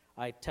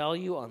 I tell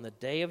you, on the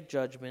day of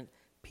judgment,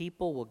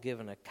 people will give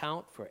an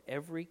account for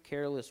every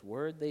careless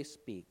word they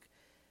speak.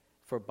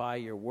 For by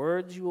your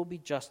words you will be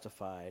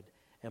justified,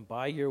 and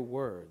by your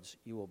words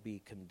you will be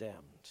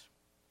condemned."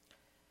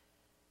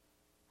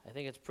 I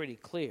think it's pretty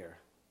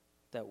clear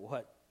that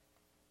what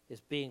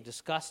is being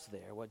discussed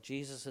there, what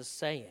Jesus is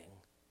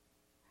saying,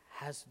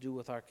 has to do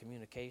with our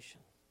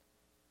communication.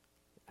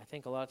 I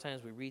think a lot of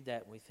times we read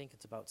that and we think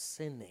it's about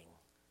sinning,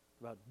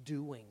 about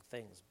doing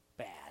things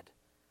bad.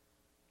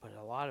 But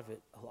a lot of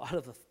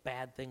the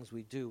bad things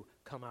we do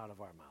come out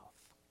of our mouth.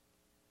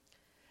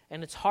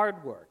 And it's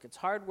hard work. It's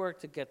hard work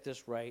to get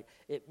this right.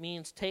 It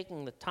means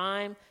taking the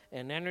time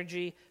and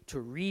energy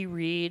to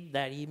reread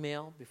that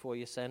email before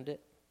you send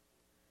it,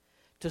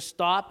 to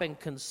stop and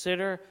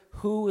consider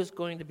who is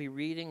going to be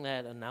reading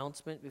that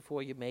announcement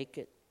before you make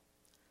it,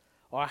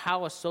 or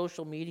how a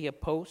social media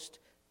post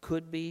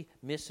could be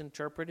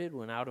misinterpreted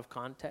when out of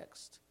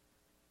context.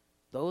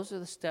 Those are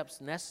the steps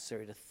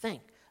necessary to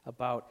think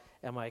about,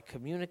 am I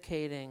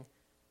communicating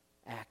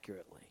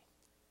accurately?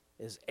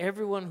 Is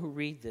everyone who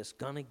reads this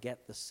going to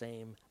get the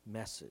same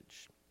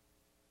message?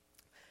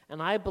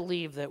 And I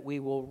believe that we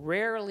will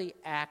rarely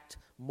act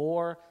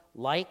more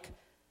like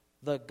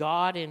the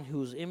God in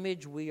whose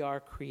image we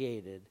are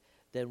created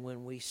than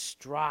when we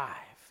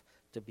strive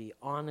to be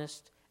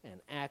honest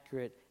and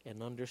accurate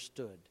and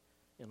understood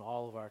in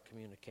all of our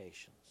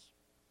communications.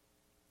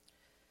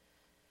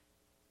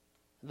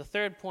 And the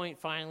third point,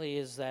 finally,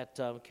 is that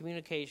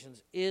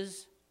communications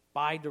is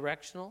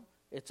bidirectional.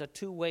 It's a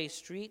two-way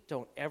street.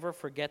 Don't ever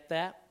forget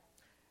that.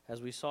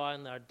 As we saw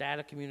in our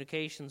data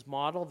communications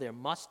model, there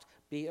must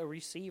be a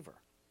receiver.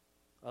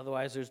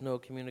 Otherwise, there's no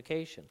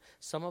communication.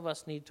 Some of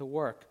us need to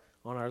work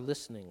on our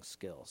listening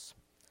skills.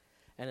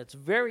 And it's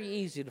very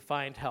easy to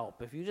find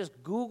help. If you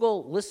just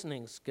Google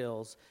listening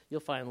skills, you'll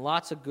find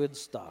lots of good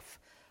stuff.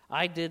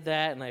 I did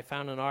that, and I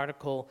found an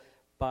article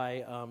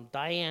by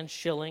Diane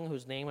Schilling,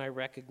 whose name I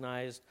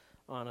recognized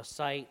on a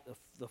site,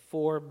 the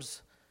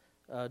Forbes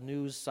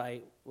news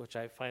site, which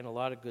I find a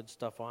lot of good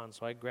stuff on,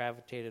 so I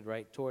gravitated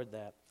right toward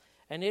that.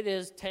 And it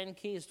is 10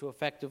 keys to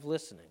effective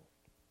listening.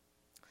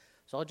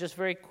 So I'll just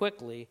very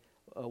quickly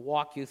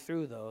walk you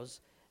through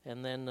those,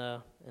 and then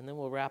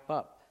we'll wrap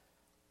up.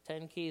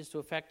 10 keys to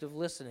effective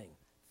listening.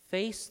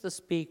 Face the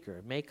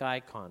speaker. Make eye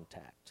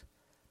contact.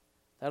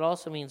 That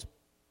also means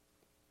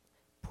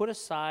put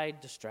aside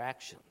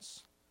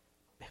distractions.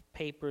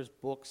 Papers,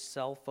 books,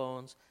 cell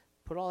phones.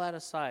 Put all that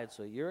aside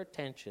so your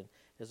attention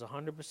is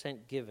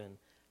 100% given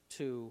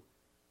to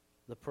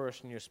the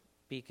person you're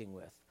speaking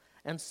with.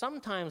 And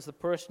sometimes the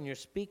person you're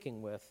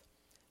speaking with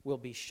will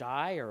be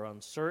shy or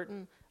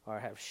uncertain or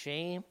have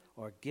shame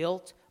or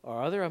guilt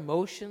or other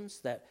emotions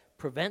that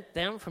prevent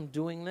them from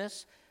doing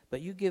this,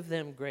 but you give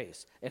them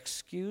grace.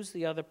 Excuse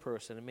the other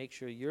person and make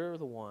sure you're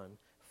the one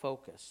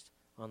focused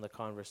on the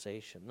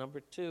conversation. Number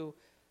 2,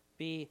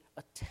 be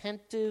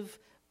attentive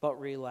but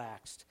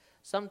relaxed.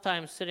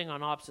 Sometimes sitting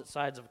on opposite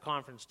sides of a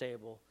conference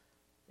table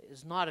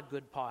is not a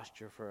good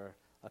posture for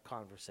a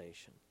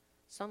conversation.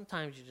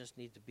 Sometimes you just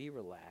need to be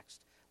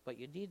relaxed, but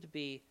you need to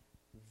be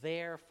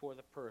there for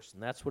the person.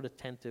 That's what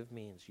attentive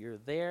means. You're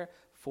there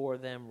for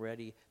them,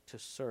 ready to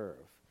serve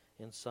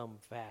in some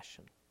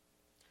fashion.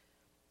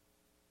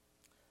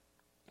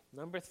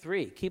 Number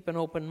 3, keep an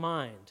open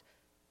mind.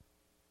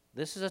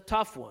 This is a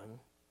tough one,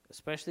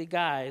 especially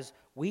guys.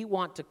 We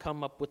want to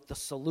come up with the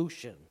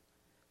solution.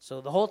 So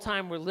the whole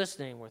time we're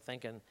listening, we're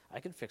thinking, I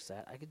could fix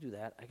that, I could do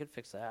that, I could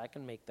fix that, I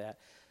can make that.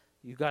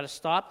 You've got to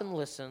stop and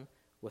listen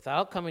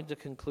without coming to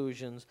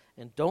conclusions,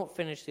 and don't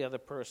finish the other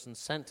person's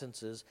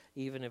sentences,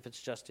 even if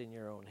it's just in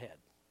your own head.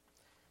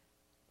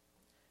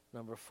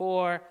 Number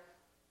 4,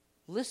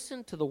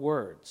 listen to the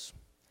words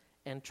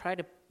and try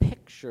to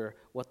picture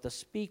what the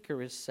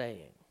speaker is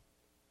saying.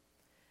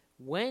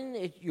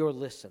 When you're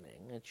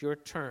listening, it's your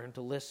turn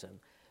to listen,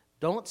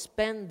 don't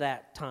spend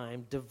that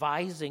time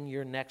devising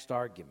your next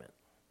argument.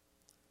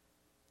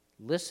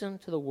 Listen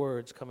to the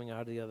words coming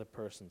out of the other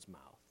person's mouth.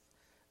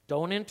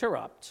 Don't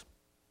interrupt.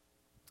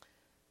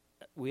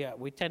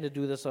 We tend to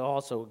do this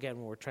also, again,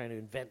 when we're trying to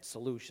invent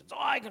solutions. Oh,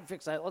 I can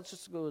fix that. Let's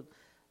just go.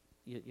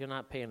 You're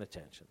not paying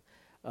attention.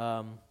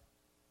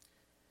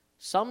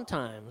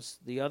 Sometimes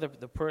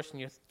the person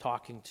you're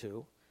talking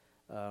to,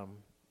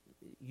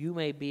 you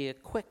may be a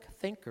quick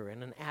thinker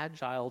and an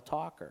agile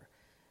talker.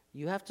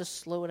 You have to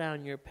slow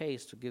down your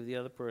pace to give the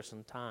other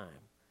person time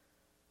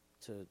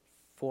to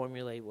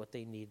formulate what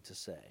they need to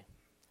say.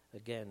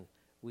 Again,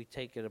 we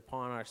take it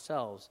upon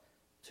ourselves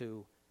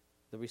to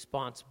the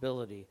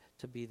responsibility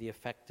to be the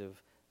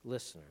effective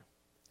listener.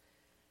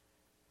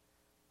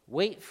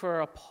 Wait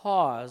for a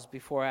pause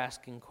before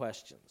asking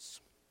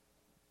questions.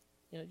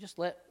 Just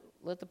let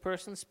the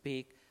person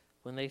speak.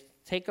 When they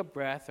take a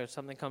breath or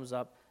something comes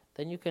up,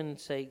 then you can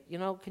say,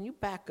 can you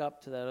back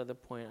up to that other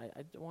point?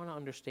 I want to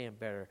understand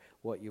better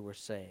what you were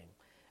saying.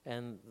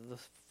 And the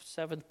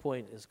 7th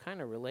point is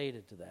kind of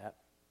related to that.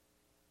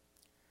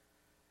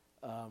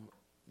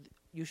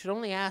 You should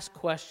only ask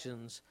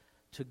questions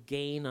to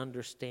gain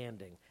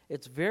understanding.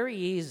 It's very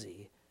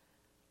easy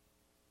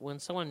when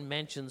someone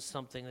mentions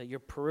something that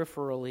you're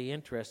peripherally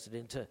interested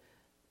in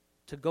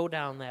to go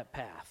down that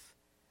path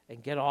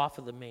and get off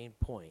of the main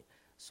point.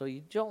 So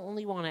you don't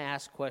only want to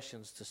ask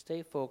questions to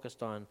stay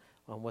focused on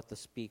what the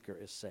speaker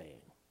is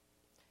saying.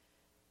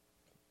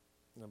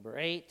 Number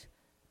 8,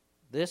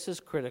 this is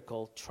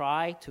critical.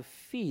 Try to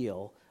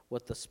feel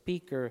what the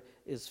speaker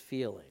is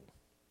feeling.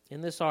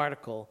 In this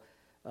article,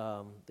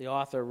 the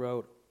author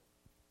wrote,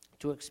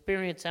 to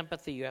experience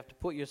empathy, you have to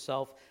put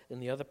yourself in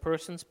the other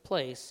person's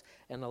place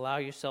and allow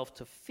yourself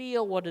to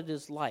feel what it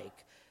is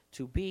like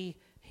to be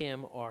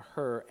him or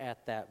her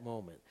at that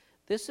moment.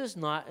 This is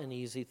not an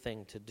easy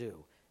thing to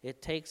do.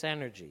 It takes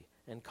energy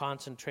and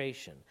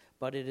concentration,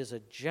 but it is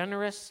a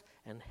generous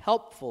and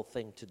helpful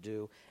thing to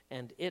do,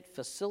 and it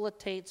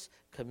facilitates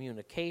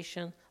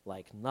communication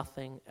like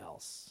nothing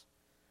else.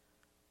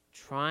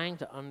 Trying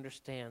to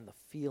understand the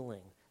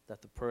feeling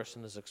that the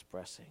person is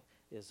expressing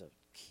is a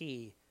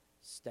key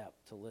step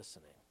to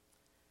listening.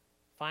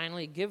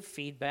 Finally, give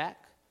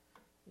feedback.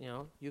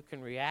 You can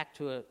react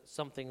to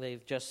something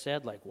they've just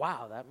said, like,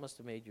 wow, that must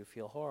have made you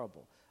feel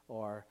horrible.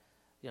 Or,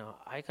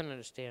 I can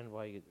understand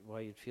why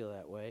you'd feel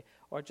that way.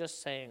 Or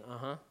just saying,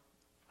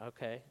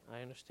 okay,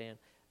 I understand.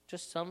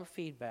 Just some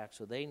feedback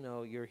so they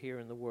know you're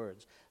hearing the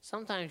words.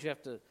 Sometimes you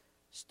have to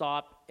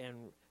stop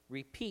and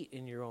repeat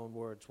in your own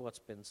words what's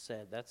been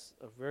said. That's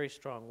a very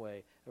strong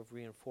way of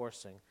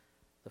reinforcing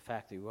the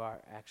fact that you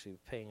are actually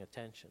paying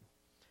attention.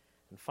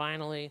 And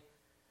finally,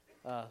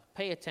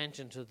 pay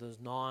attention to those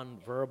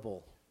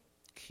nonverbal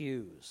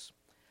cues.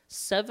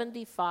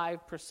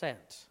 75%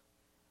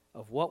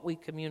 of what we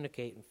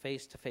communicate in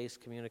face-to-face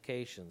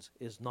communications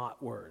is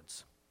not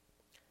words.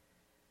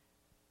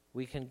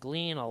 We can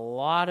glean a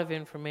lot of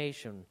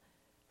information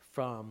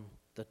from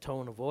the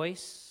tone of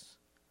voice,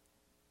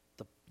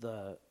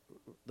 the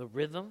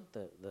rhythm,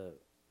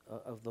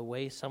 of the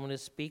way someone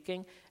is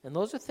speaking, and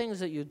those are things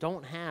that you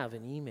don't have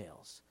in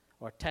emails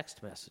or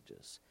text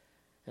messages.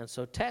 And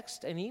so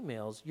text and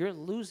emails, you're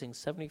losing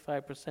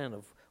 75%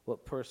 of what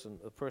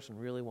a person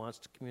really wants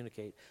to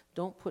communicate.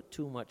 Don't put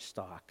too much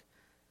stock.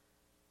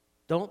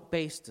 Don't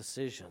base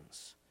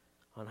decisions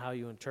on how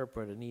you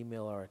interpret an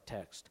email or a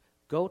text.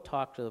 Go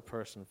talk to the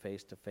person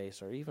face to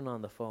face or even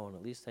on the phone.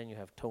 At least then you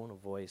have tone of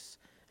voice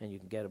and you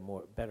can get a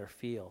better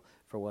feel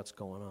for what's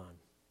going on.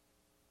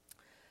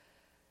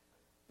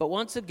 But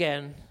once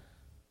again,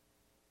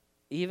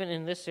 even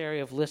in this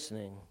area of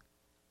listening,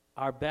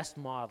 our best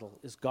model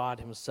is God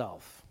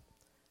himself.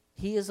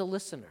 He is a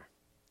listener.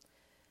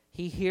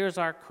 He hears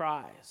our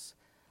cries.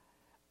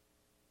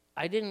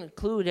 I didn't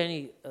include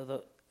any of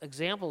the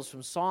examples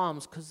from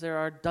Psalms because there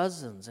are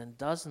dozens and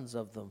dozens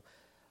of them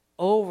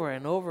over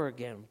and over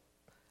again.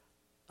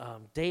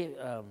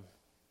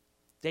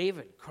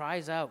 David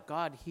cries out,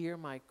 God, hear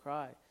my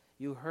cry.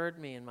 You heard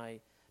me in my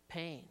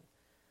pain.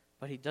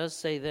 But he does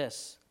say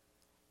this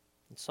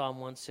in Psalm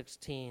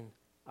 116,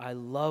 I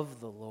love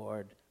the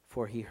Lord,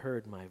 for he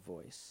heard my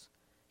voice.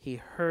 He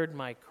heard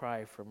my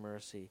cry for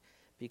mercy.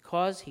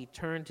 Because he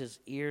turned his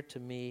ear to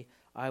me,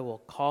 I will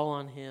call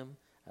on him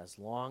as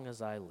long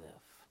as I live.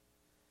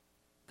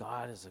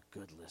 God is a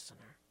good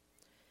listener.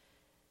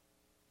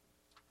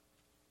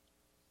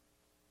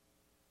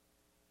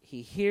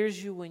 He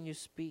hears you when you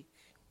speak.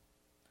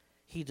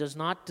 He does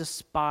not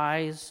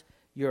despise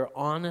your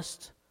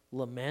honest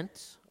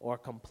lament or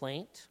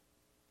complaint.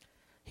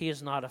 He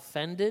is not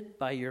offended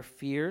by your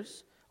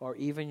fears or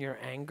even your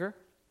anger.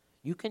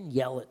 You can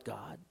yell at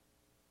God.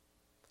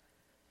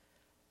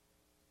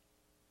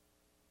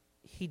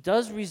 He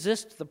does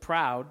resist the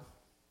proud.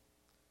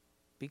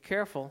 Be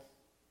careful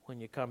when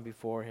you come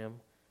before him.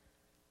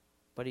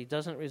 But he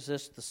doesn't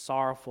resist the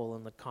sorrowful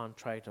and the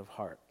contrite of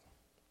heart.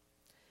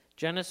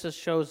 Genesis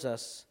shows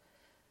us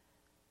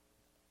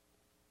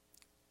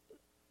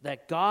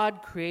that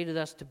God created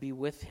us to be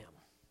with him,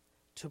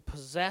 to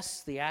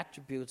possess the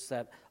attributes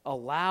that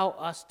allow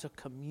us to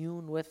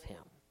commune with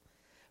him.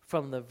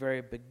 From the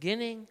very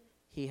beginning,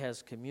 he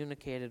has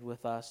communicated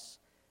with us.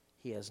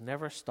 He has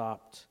never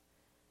stopped.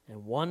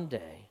 And one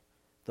day,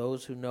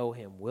 those who know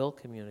him will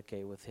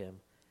communicate with him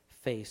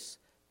face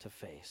to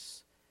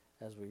face.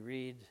 As we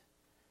read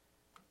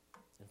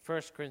in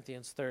 1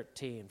 Corinthians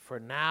 13, for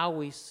now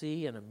we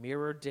see in a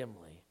mirror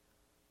dimly,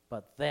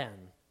 but then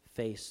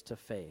face to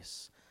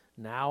face.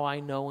 Now I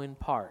know in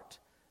part,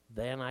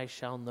 then I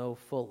shall know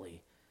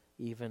fully,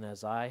 even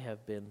as I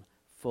have been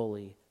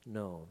fully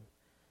known.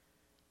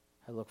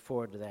 I look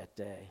forward to that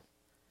day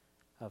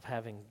of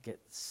having get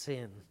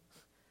sin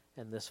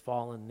and this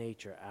fallen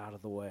nature out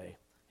of the way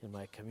in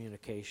my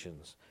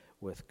communications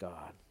with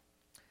God.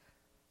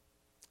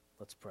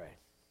 Let's pray.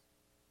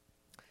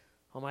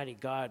 Almighty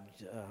God,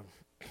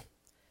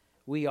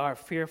 we are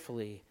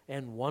fearfully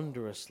and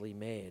wondrously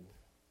made.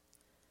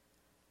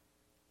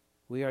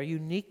 We are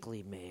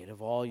uniquely made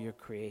of all your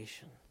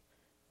creation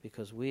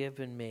because we have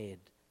been made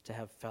to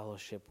have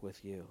fellowship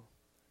with you.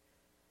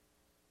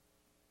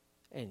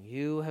 And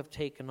you have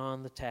taken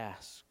on the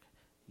task.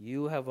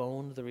 You have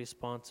owned the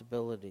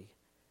responsibility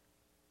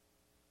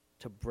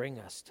to bring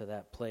us to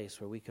that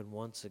place where we can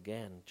once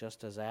again,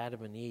 just as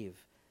Adam and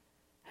Eve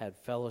had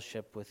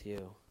fellowship with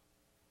you,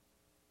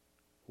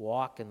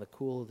 walk in the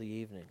cool of the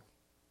evening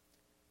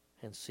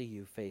and see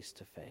you face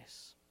to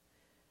face.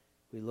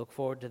 We look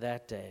forward to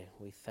that day.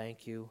 We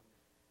thank you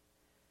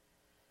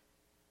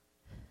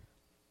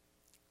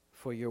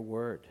for your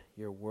word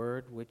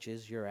which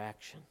is your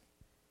action,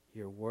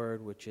 your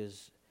word which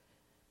is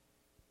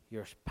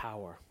your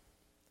power,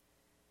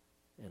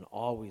 and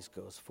always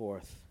goes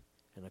forth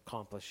and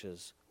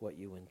accomplishes what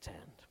you intend.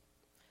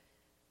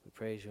 We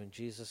praise you in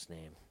Jesus'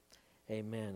 name. Amen.